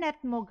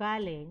internet mo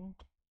galing,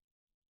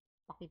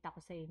 pakita ko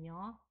sa inyo.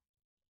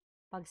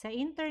 Pag sa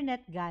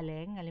internet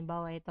galing,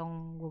 halimbawa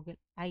itong Google,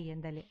 ay,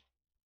 yan dali.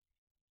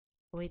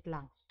 Wait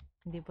lang.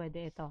 Hindi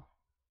pwede ito.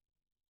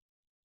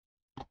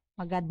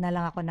 Mag-add na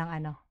lang ako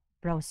ng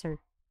browser.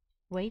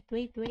 Wait.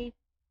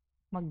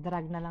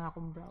 Mag-drag na lang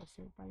akong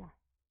browser pala.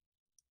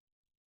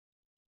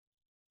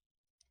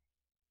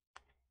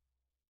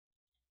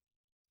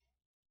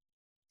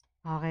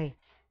 Okay.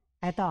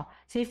 Ito.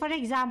 Say for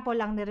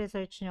example, ang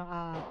ni-research nyo,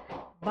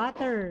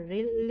 Butter,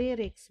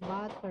 lyrics,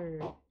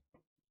 Butter,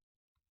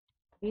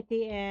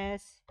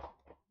 BTS,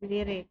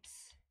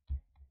 lyrics.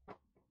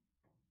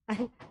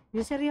 Ay,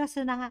 yung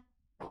seryoso na nga.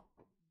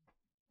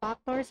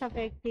 Factors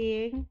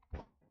affecting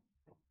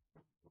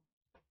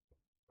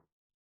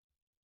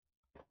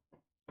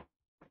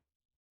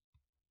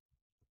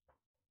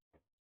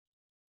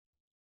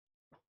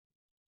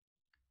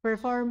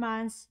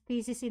performance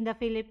thesis in the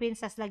Philippines.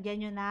 As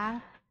lagyan nyo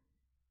ng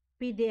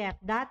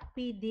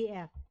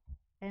PDF.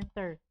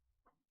 Enter.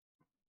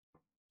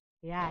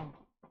 Yan.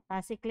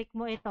 Tapos i-click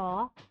mo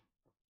ito.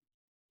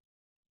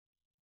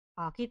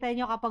 Kita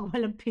nyo kapag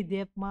walang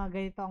PDF, mga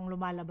ganito ang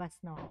lumalabas,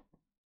 no?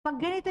 Pag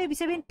ganito, ibig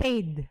sabihin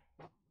paid.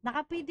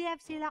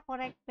 Naka-PDF sila,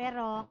 correct,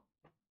 pero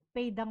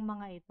paid ang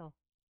mga ito.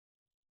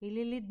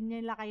 Ililid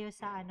nila kayo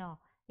sa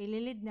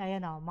ililid na,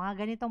 ayan o,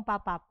 mga ganitong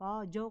pop-up.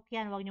 Joke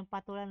yan, huwag niyong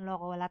patulan,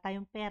 loko, wala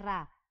tayong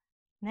pera.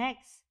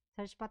 Next,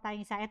 search pa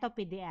tayong isa. Ito,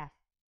 PDF.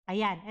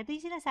 Ayan, ito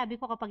yung sinasabi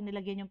ko kapag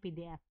nilagyan yung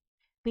PDF.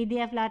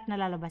 PDF lahat na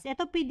lalabas.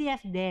 Ito,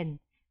 PDF din.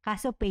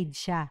 Kaso paid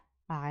siya.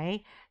 Okay?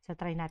 So,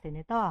 try natin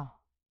ito.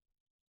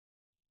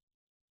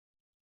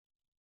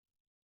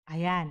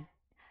 Ayan.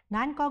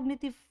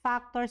 Non-cognitive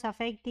factors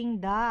affecting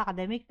the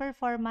academic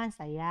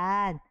performance.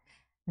 Ayan.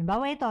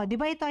 Halimbawa ito, di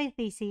ba ito ay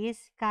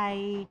thesis?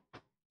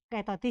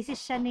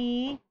 Thesis siya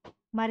ni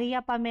Maria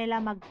Pamela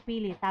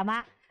Magpili.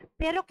 Tama?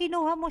 Pero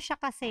kinuha mo siya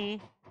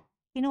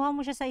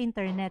sa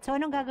internet. So,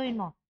 anong gagawin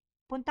mo?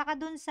 Punta ka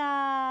dun sa,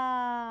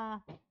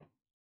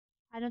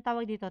 anong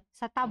tawag dito?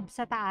 Sa tab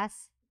sa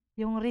taas,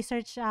 yung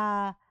research,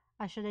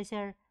 should I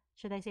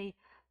say,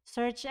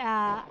 search,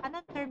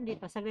 anong term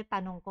dito? Saglit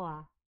tanong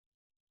ko,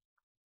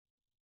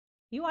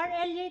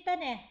 URL yitan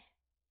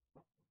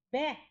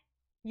Be,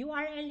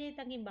 URL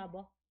yitan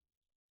gimbabo.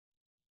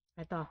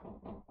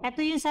 Ito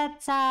yung sa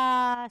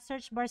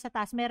search bar sa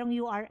taas, merong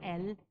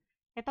URL.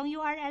 Itong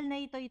URL na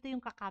ito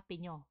yung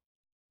kakopy nyo.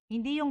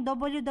 Hindi yung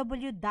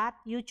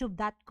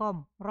www.youtube.com.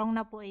 Wrong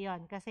na po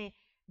iyon kasi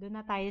doon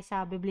na tayo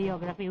sa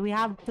bibliography. You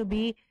have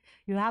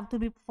to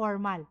be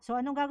formal. So,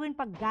 anong gagawin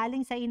pag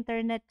galing sa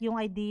internet yung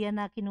idea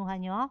na kinuha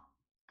nyo?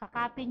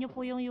 Kakopy nyo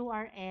po yung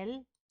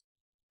URL.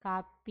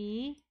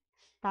 Copy.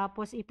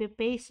 Tapos,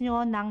 ipipaste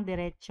nyo ng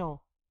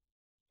diretso.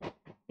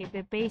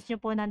 Ipipaste nyo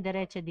po ng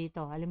diretso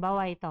dito.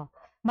 Halimbawa ito.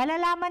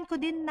 Malalaman ko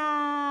din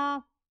na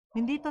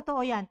hindi totoo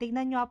yan.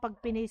 Tignan nyo pag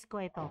pinaste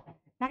ko ito.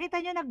 Nakita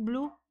nyo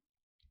nag-blue?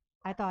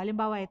 Ito,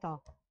 halimbawa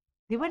ito.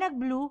 Di ba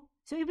nag-blue?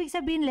 So, ibig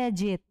sabihin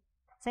legit.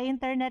 Sa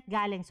internet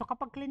galing. So,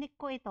 kapag clinic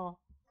ko ito,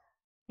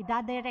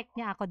 i-direct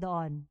niya ako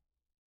doon.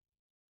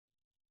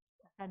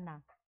 Saan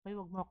na? Uy,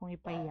 wag mo akong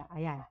ipahiya.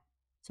 Ayan.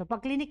 So,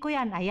 pag clinic ko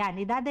yan, ayan,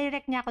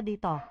 i-direct niya ako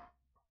dito.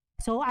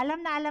 So, alam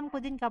na alam ko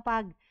din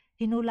kapag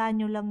hinula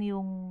nyo lang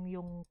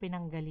yung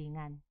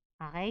pinanggalingan.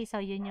 Okay?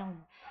 So,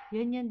 yun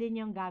din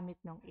yung gamit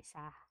ng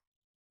isa.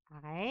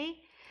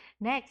 Okay?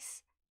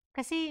 Next.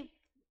 Kasi,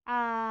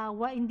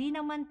 hindi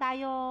naman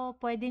tayo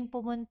pwedeng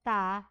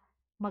pumunta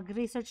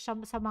mag-research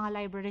sa mga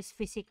libraries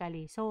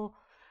physically. So,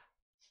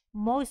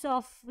 most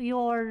of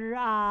your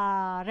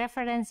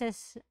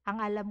references, ang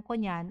alam ko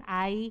niyan,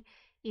 ay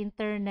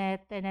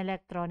internet and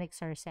electronic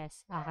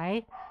sources.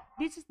 Okay?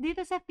 Dito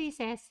sa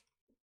thesis,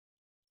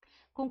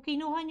 kung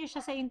kinuha nyo siya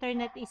sa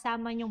internet,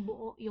 isama yung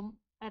buo,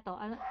 ito,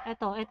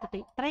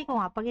 try ko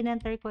nga, pag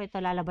in-enter ko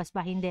ito, lalabas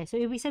ba? Hindi. So,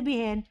 ibig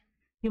sabihin,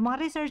 yung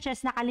mga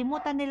researchers,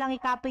 nakalimutan nilang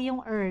i-copy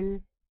yung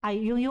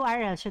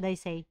URL, should I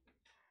say.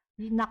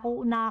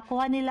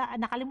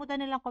 Nakalimutan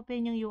nilang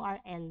copyin yung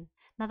URL.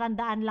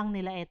 Natandaan lang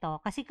nila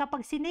ito. Kasi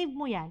kapag sinave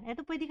mo yan,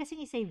 ito pwede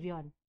kasing i-save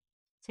yon.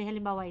 So,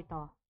 halimbawa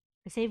ito.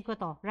 I-save ko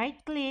to.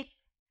 Right-click,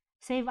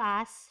 Save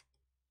as.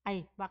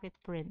 Ay, bakit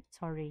print?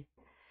 Sorry.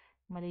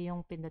 Mali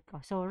yung pindot ko.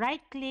 So,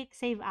 right-click,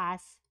 save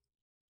as.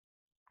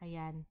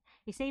 Ayan.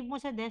 I-save mo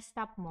sa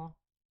desktop mo.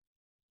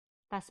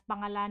 Tapos,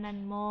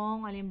 pangalanan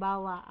mong,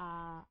 alimbawa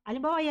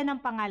yan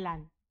ang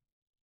pangalan.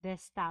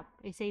 Desktop.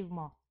 I-save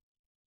mo.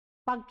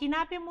 Pag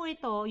kinopy mo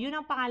ito, yun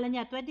ang pangalan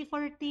niya,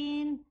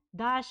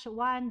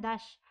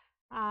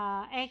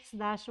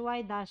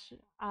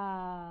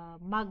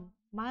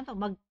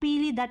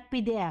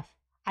 2014-1-x-y-magpili.pdf.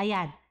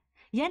 Ayan.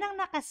 Yan ang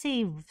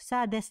nakasave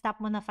sa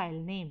desktop mo na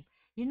file name.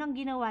 Yun ang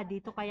ginawa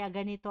dito, kaya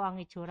ganito ang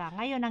itsura.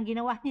 Ngayon, ang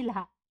ginawa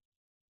nila,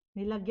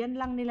 nilagyan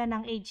lang nila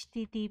ng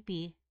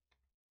HTTP.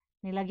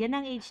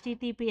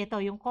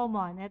 Ito yung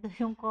common. Ito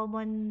yung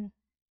common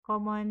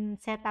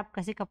setup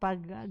kasi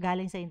kapag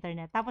galing sa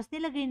internet. Tapos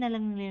nilagay na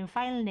lang nila yung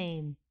file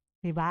name,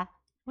 'di ba?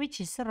 Which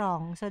is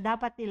wrong. So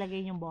dapat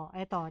ilagay yung buo.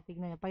 Ito,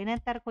 tignan niyo. Pag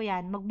enter ko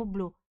 'yan,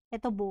 magbo-blue.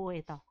 Ito buo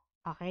ito.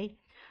 Okay?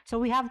 So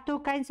we have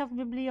two kinds of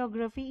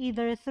bibliography,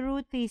 either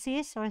through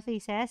thesis or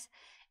thesis,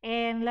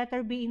 and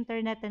letter B,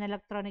 internet and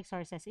electronic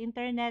sources.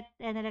 Internet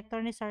and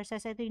electronic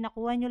sources, ito yung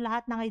nakuha nyo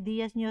lahat ng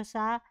ideas nyo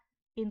sa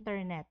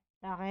internet.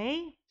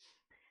 Okay?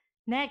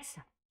 Next,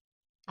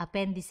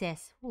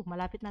 appendices.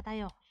 Malapit na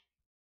tayo.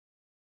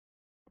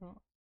 So,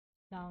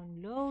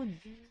 download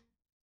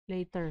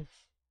later.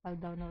 I'll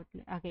download.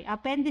 Okay,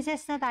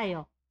 appendices na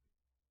tayo.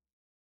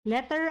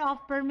 Letter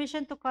of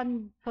permission to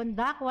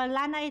conduct.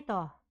 Wala na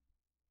ito.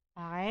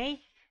 Okay?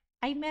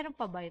 Ay, meron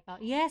pa ba ito?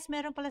 Yes,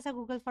 meron pala sa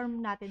Google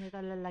Form natin.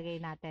 Ito lalagay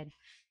natin.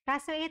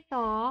 Kaso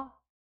ito,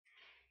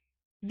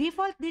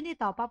 default din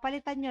ito.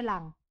 Papalitan nyo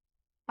lang.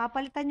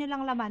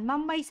 Laman.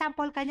 Ma'am, may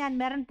sample ka niyan.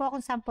 Meron po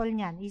akong sample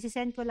niyan.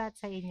 Isisend ko lahat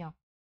sa inyo.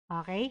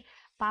 Okay?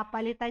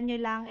 Papalitan nyo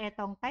lang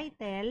itong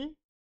title.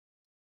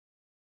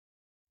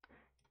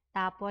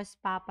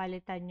 Tapos,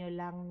 papalitan nyo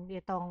lang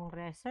itong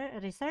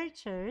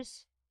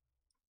researchers.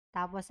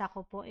 Tapos,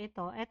 ako po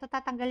ito. Ito,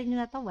 tatanggalin nyo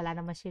na to. Wala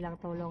naman silang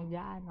tulong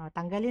dyan. O,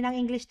 tanggalin ng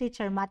English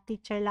teacher. Math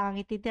teacher lang ang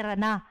ititira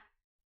na.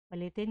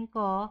 Palitin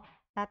ko.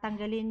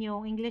 Tatanggalin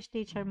yung English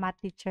teacher, math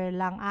teacher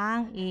lang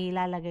ang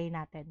ilalagay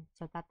natin.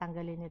 So,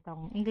 tatanggalin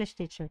itong English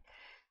teacher.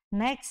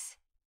 Next,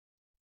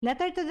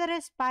 letter to the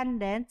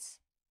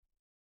respondents.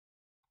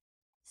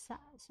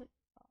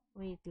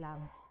 Wait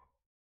lang.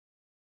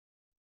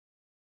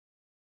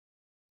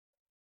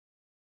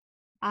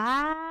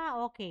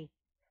 Okay.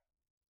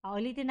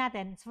 Ulitin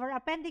natin. For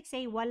Appendix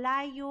A,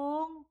 wala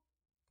yung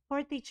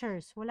for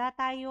teachers. Wala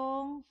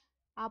tayong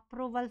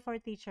approval for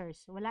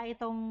teachers. Wala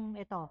ito.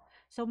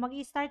 So,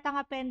 mag-i-start ang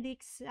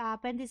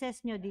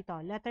appendices nyo dito.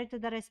 Letter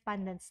to the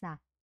respondents na.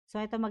 So,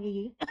 ito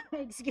magiging,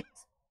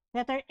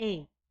 letter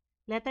A.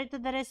 Letter to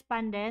the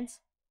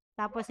respondents.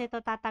 Tapos, ito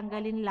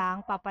tatanggalin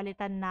lang,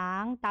 papalitan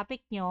ng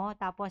topic nyo.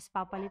 Tapos,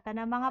 papalitan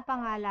ng mga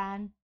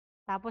pangalan.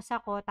 Tapos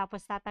ako,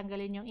 tapos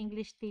tatanggalin yung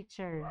English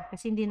teacher.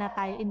 Kasi hindi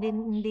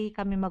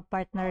kami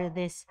mag-partner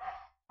this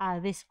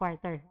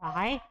quarter.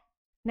 Okay?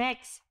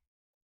 Next.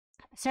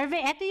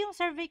 Survey, ito yung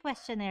survey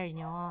questionnaire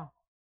nyo.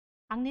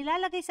 Ang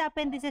nilalagay sa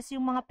appendices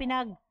yung mga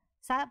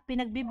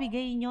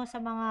pinagbibigay nyo sa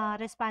mga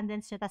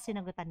respondents nyo tapos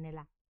sinagutan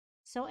nila.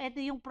 So,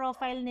 ito yung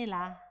profile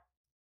nila.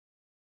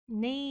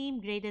 Name,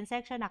 grade and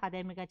section,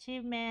 academic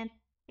achievement,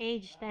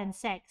 age, and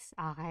sex.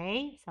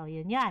 Okay? So,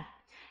 yun yan.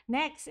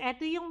 Next,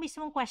 ito yung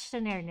mismong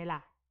questionnaire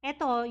nila.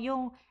 Ito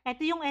yung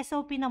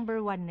SOP number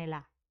 1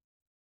 nila.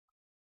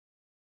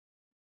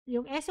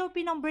 Yung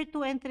SOP number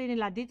 2 and 3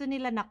 nila, dito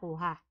nila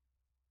nakuha.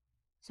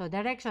 So,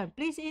 direction.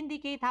 Please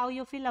indicate how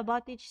you feel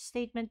about each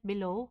statement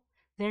below.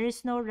 There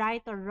is no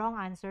right or wrong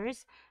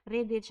answers.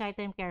 Read each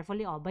item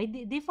carefully. By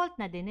default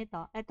na din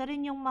ito. Ito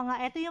yung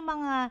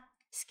mga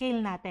scale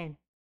natin.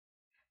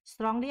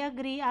 Strongly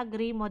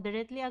agree,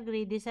 moderately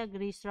agree,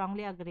 disagree,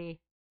 strongly agree.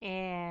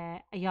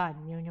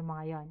 Ayun, yun yung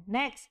mga yon.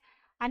 Next,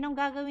 anong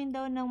gagawin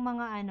daw ng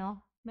mga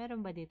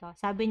meron ba dito?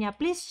 Sabi niya,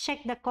 please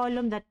check the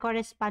column that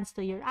corresponds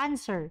to your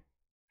answer.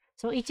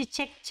 So,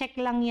 i-check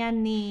lang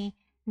yan ni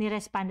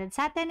respondent.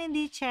 Sa atin,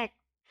 hindi check.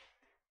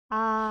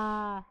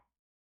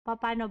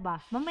 Paano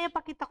ba? Mamaya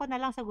pakita ko na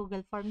lang sa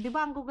Google Form. Di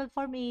ba ang Google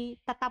Form,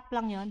 itatap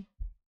lang yon.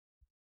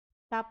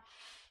 Tap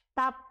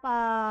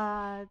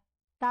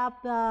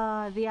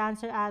the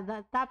answer,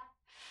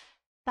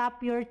 tap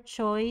your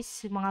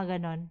choice, mga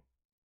ganon.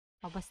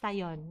 Basta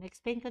yon.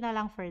 Explain ko na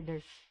lang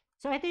further.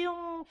 So, ito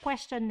yung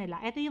question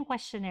nila. Ito yung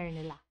questionnaire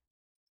nila.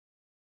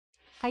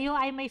 Kayo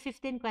ay may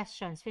 15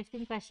 questions.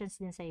 15 questions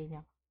din sa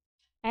inyo.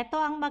 Ito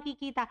ang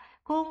makikita.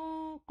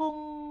 Kung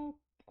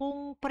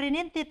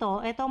print ito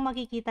ang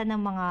makikita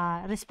ng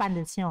mga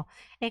respondents nyo.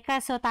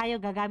 Kaso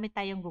gagamit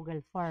tayong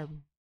Google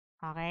Form.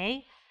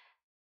 Okay?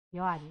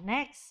 Yon.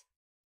 Next.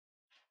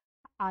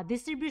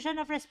 Distribution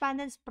of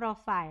respondents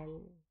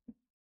profile.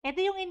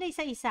 Ito yung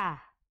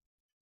isa-isa.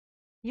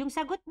 Yung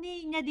sagot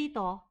niya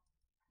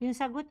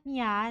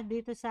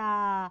dito sa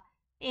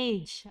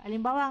age.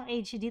 Halimbawa, ang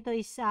age dito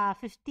is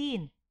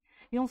 15.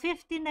 Yung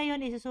 15 na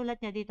yun, isusulat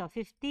niya dito,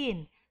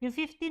 15. Yung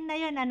 15 na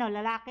yun,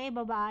 lalaki,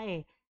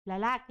 babae.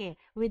 Lalaki.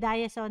 With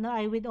highest honor,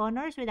 with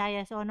honors, with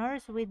highest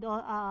honors, with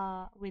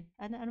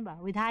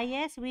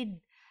highest, with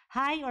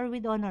High or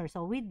with honors?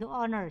 So, with the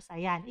honors.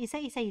 Ayan,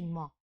 isa-isahin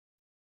mo.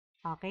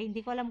 Okay?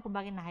 Hindi ko alam kung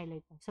bakit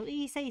na-highlight ko. So,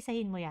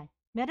 isa-isahin mo yan.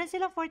 Meron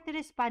silang 40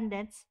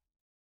 respondents.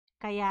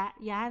 Kaya,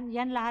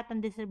 yan lahat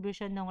ang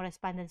distribution ng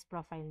respondents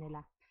profile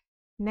nila.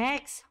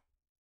 Next,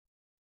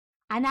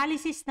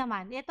 analysis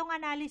naman. Itong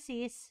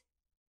analysis,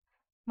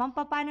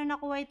 paano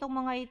nakuha itong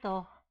mga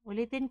ito?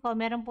 Ulitin ko,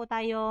 meron po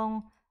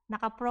tayong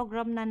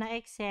nakaprogram na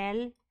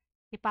Excel.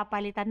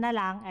 Ipapalitan na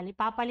lang.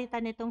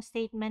 Ipapalitan itong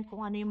statement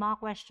kung ano yung mga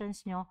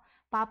questions nyo.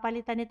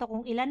 Papalitan ito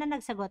kung ilan na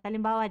nagsagot.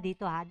 Halimbawa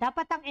dito ha.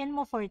 Dapat ang N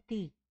mo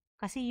 40.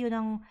 Kasi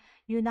yun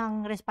ang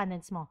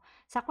respondents mo.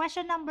 Sa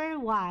question number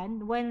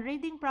 1, when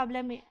reading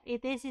problem,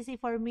 it is easy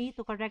for me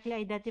to correctly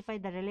identify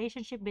the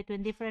relationship between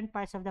different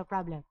parts of the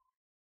problem.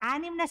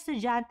 6 na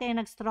estudyante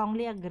ang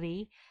nag-strongly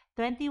agree,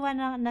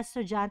 21 na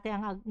estudyante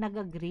ang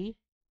nag-agree,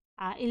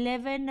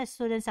 11 na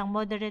students ang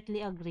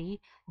moderately agree,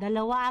 2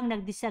 ang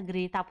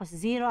nag-disagree, tapos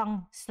 0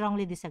 ang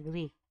strongly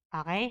disagree.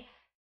 Okay?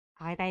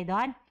 Okay tayo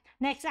doon?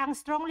 Next, ang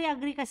strongly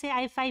agree kasi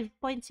ay 5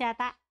 points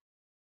yata.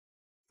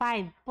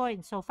 5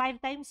 points. So,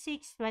 5 times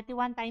 6,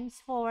 21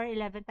 times 4,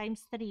 11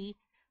 times 3,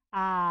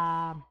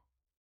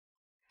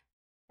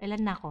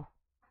 ilan na ako?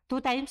 2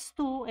 times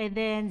 2, and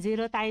then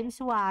 0 times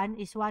 1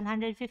 is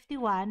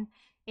 151,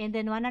 and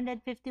then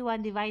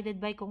 151 divided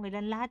by kung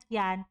ilan lahat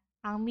yan,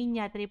 ang mean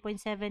niya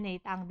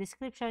 3.78, ang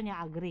description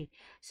niya agree.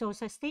 So,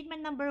 sa statement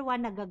number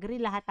 1, nag-agree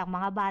lahat ang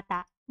mga bata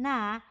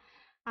na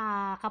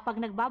kapag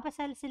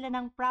nagbabasa sila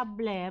ng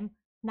problem,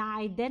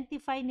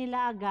 na-identify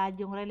nila agad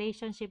yung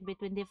relationship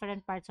between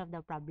different parts of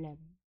the problem.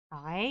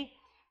 Okay?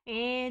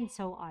 And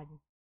so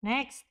on.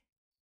 Next.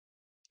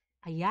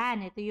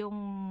 Ayan, ito yung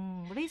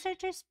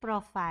researcher's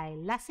profile.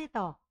 Last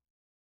ito.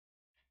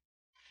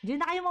 Hindi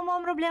na kayo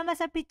problema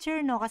sa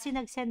picture, no? Kasi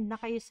nag-send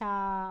na kayo sa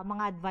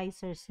mga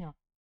advisors nyo.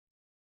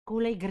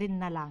 Kulay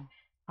green na lang.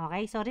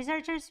 Okay? So,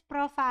 researcher's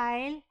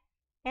profile,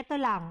 ito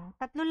lang.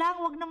 3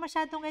 lang, wag na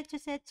masyadong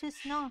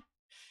etchus-etchus, no?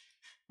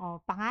 O,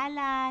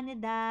 pangalan,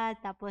 edad,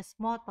 tapos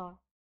motto.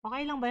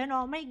 Okay lang ba yun?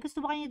 O, may gusto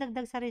ba kayong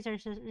idagdag sa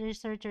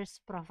researcher's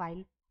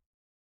profile?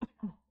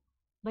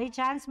 By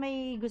chance,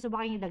 may gusto ba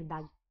kayong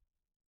idagdag?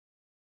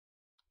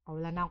 O,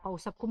 wala na akong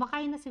kausap.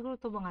 Kumakain na siguro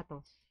ito mga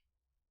to.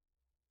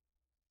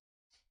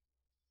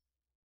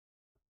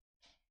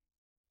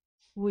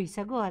 Uy,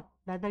 sagot.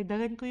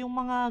 Dadagdagan ko yung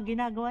mga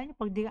ginagawa niyo.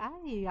 Pag di,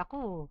 ay,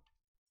 ako.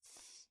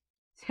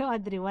 Si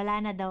Audrey, wala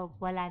na daw.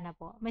 Wala na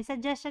po. May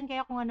suggestion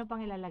kayo kung ano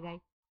pang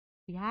ilalagay?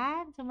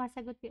 Yan,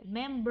 sumasagot.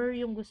 Member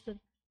yung gusto.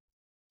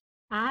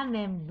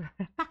 Member.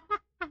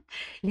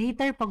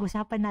 Later,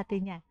 pag-usapan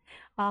natin yan.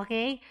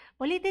 Okay?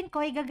 Ulitin ko,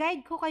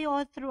 i-guide ko kayo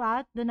all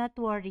throughout. Do not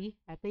worry.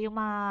 Ito yung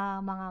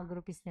mga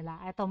groupies nila.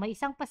 Ito, may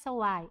isang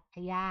pasaway.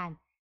 Ayan.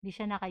 Hindi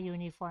siya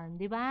naka-uniform.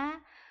 Di ba?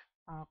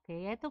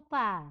 Okay, ito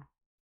pa.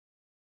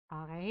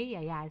 Okay,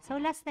 ayan. So,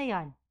 last na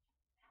yon.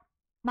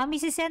 Ma'am,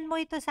 isi-send mo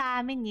ito sa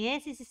amin.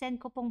 Yes, isi-send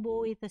ko pong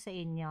buo ito sa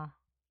inyo.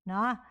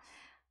 No?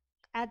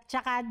 At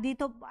saka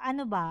dito,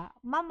 ano ba?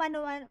 Ma'am,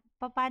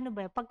 paano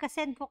ba?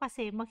 Pagka-send ko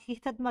kasi,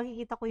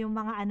 makikita ko yung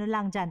mga ano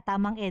lang dyan,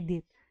 tamang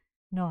edit.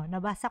 No,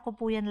 nabasa ko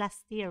po yan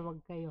last year.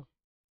 Wag kayo.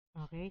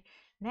 Okay?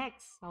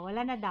 Next. So,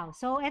 wala na daw.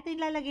 So, ito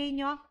yung lalagay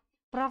nyo.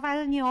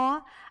 Profile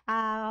nyo.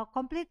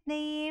 Complete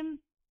name.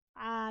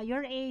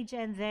 Your age.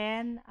 And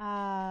then,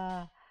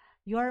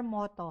 your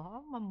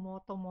motto.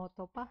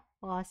 Motto pa.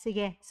 O,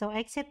 sige. So,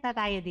 exit na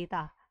tayo dito.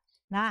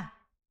 Na.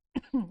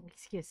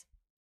 Excuse.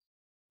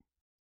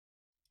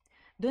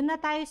 Doon na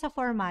tayo sa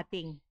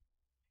formatting.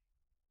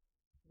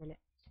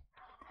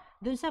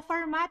 Doon sa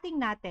formatting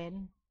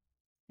natin,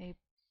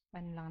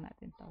 pan lang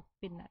natin to.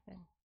 Pin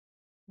natin.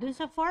 Doon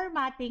sa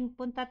formatting,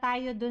 punta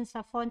tayo doon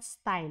sa font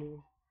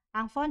style.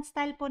 Ang font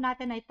style po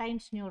natin ay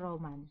Times New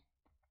Roman.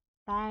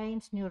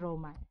 Times New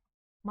Roman.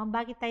 Ma'am,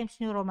 bakit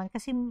Times New Roman?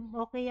 Kasi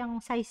okay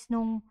ang size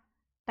nung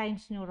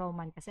Times New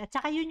Roman kasi. At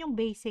saka yun yung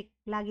basic,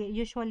 lagi,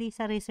 usually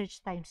sa research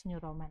Times New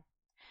Roman.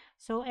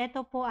 So,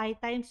 ito po ay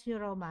Times New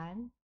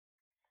Roman.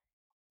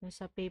 Doon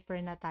sa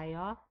paper na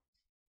tayo.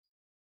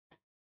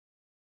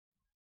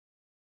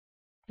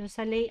 Doon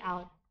sa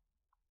layout.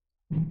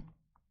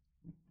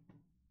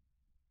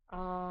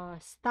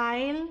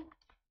 Style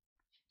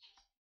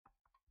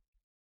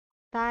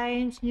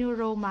Times New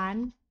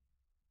Roman.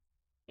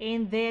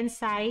 And then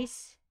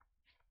size.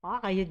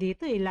 Kayo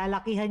dito,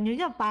 ilalakihan nyo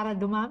yan para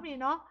dumami,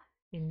 no?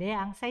 Hindi,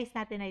 ang size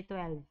natin ay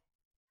 12.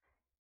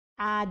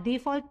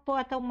 Default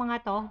po itong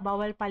mga to,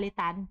 bawal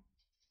palitan.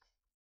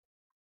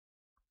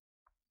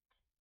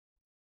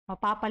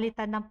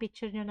 Mapapalitan ng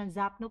picture nyo ng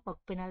Zapno pag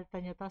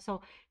pinalitan nyo to. So,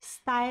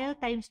 style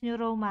Times New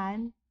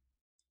Roman,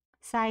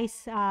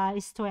 size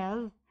is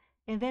 12.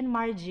 And then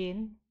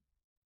margin.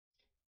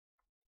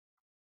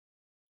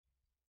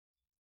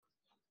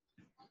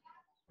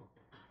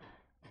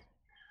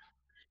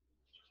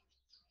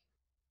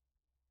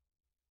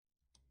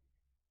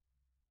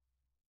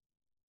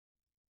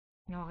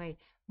 Okay.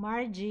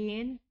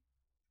 Margin.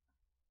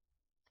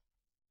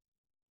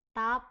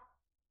 Top.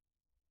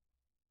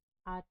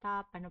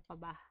 Top, ano pa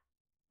ba?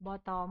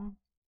 Bottom.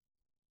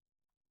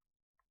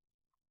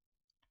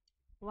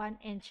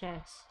 1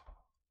 inches.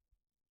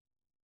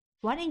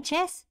 1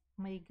 inches?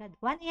 Oh my God.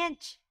 1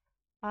 inch.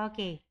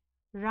 Okay.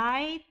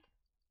 Right.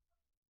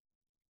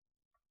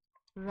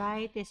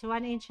 Right is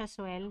 1 inch as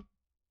well.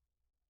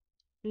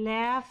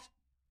 Left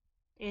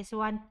is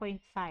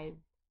 1.5.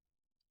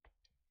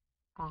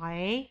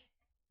 Okay.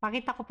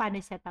 Pakita ko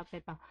paano i-set up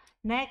ito.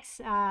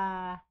 Next,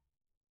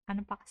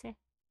 ano pa kasi?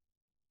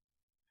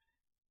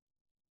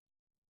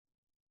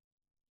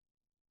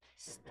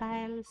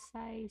 Style,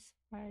 size,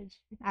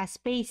 margin.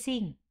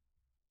 Spacing.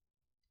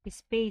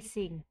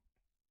 Spacing.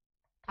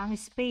 Ang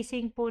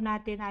spacing po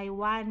natin ay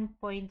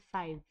 1.5.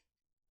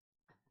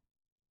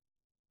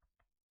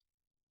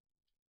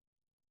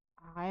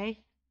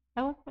 Okay?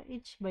 Ewan ko,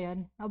 inch ba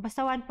yun? O,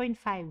 basta 1.5.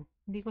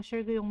 Hindi ko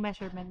sure ko yung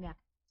measurement niya.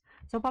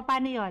 So,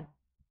 paano yun?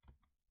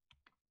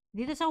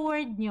 Dito sa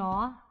Word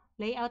nyo,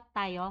 layout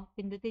tayo.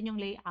 Pindutin yung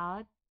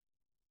layout.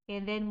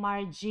 And then,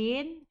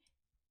 margin.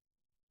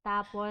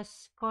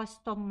 Tapos,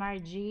 custom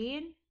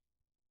margin.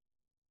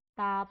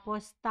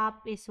 Tapos,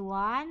 top is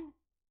 1.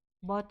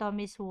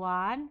 Bottom is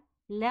 1.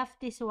 Left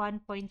is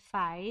 1.5.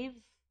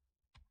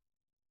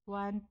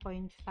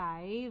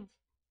 1.5.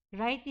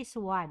 Right is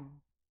 1.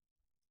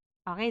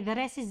 Okay, the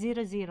rest is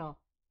 0, 0.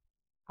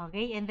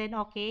 Okay, and then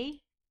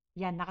okay.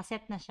 Yan,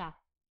 nakaset na siya.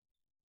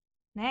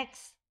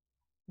 Next,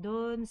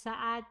 dun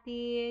sa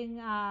ating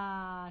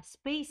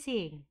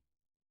spacing.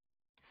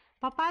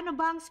 Paano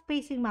ba ang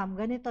spacing, ma'am?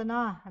 Ganito,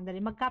 no? Andali,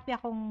 mag-copy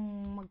ako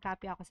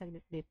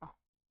saglit dito.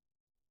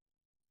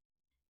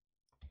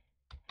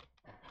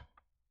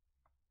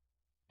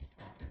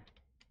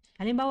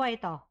 Halimbawa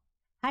ito.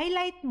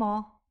 Highlight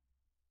mo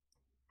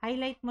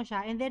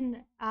siya, and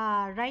then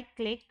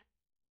right-click.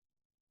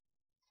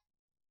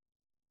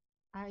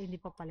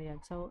 Hindi pa pala yan.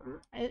 So,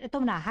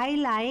 ito na,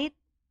 highlight.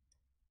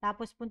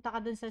 Tapos, punta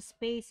ka dun sa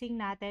spacing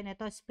natin.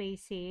 Ito,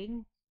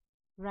 spacing.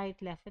 Right,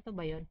 left. Ito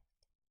ba yun?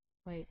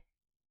 Wait.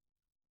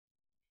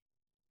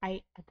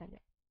 Atali.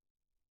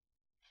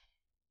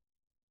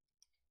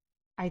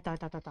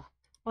 Ito.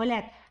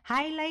 Ulit.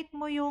 Highlight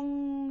mo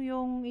yung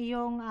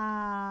iyong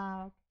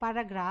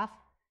paragraph.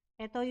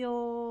 Ito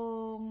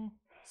yung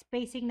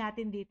spacing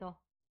natin dito.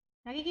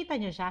 Nakikita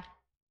nyo siya?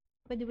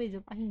 Pwede ba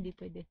zoom? Hindi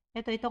pwede.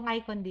 Itong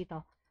icon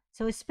dito.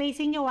 So,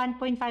 spacing nyo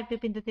 1.5,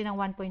 pipindutin ng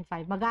 1.5.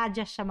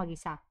 Mag-a-adjust siya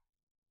mag-isa.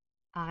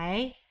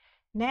 Okay?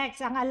 Next,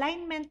 ang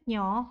alignment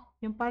nyo,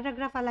 yung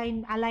paragraph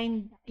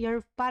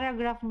your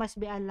paragraph must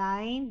be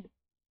aligned.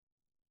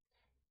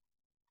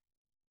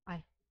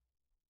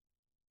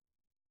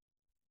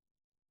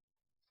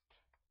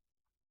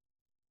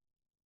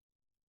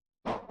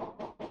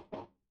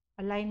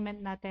 Alignment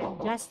natin,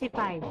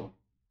 justified.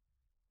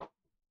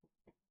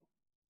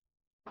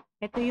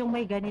 Ito yung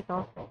may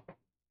ganito.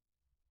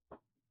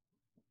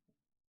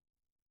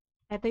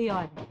 Ito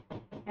yon.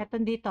 Ito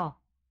dito.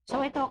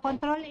 So, ito,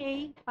 Control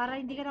A, para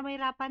hindi ka na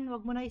mahirapan,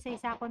 wag mo na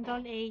isa-isa,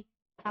 Control A,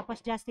 tapos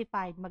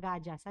justified,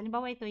 mag-adjust.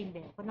 Halimbawa, ito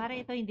hindi.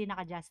 Kunwari, ito hindi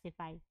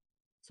naka-justify.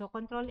 So,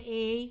 Control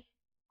A,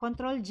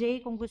 Control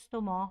J kung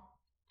gusto mo,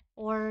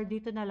 or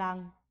dito na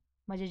lang,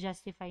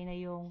 ma-justify na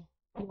yung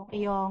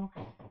iyong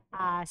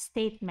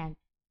statement.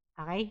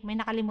 Okay? May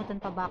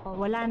nakalimutan pa ba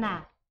ako? Wala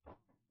na.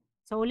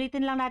 So,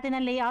 ulitin lang natin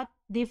ang layout.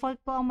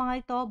 Default po ang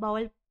mga ito,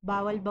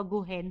 bawal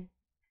baguhin.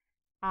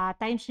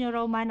 Times New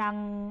Roman ang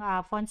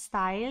font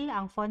style.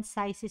 Ang font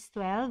size is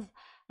 12.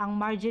 Ang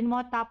margin mo,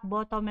 top,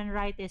 bottom, and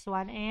right is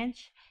 1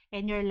 inch.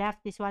 And your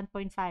left is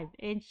 1.5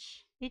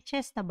 inch.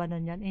 Inches na ba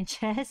nun yun?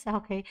 Inches?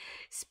 Okay.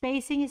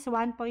 Spacing is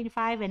 1.5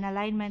 and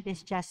alignment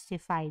is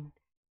justified.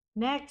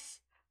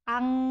 Next,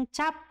 ang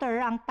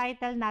chapter, ang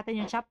title natin,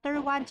 yung chapter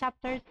 1,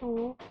 chapter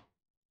 2,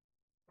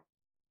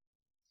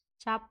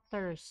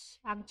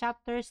 chapters. Ang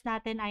chapters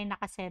natin ay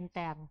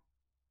naka-center.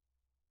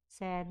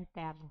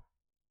 Center.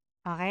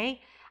 Okay?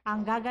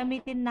 Ang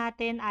gagamitin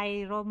natin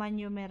ay Roman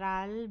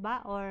numeral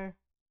ba? Or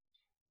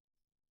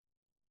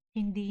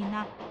hindi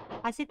na.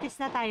 As it is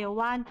na tayo.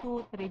 1,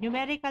 2, 3.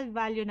 Numerical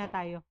value na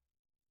tayo.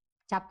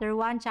 Chapter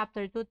 1,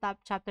 chapter 2,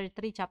 chapter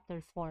 3,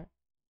 chapter 4.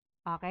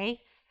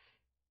 Okay?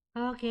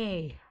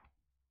 Okay.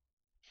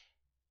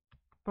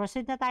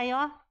 Proceed na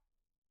tayo.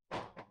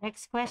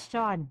 Next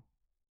question.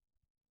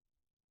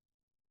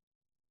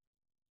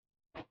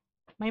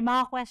 May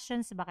mga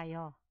questions ba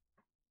kayo?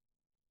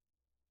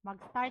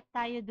 Mag-start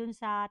tayo dun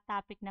sa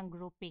topic ng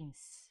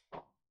groupings.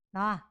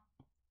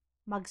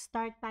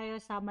 Mag-start tayo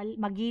sa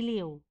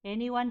Magiliw.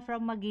 Anyone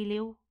from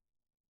Magiliw?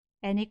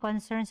 Any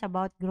concerns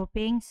about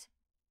groupings?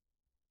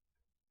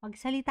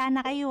 Magsalita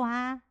na kayo,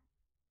 ha?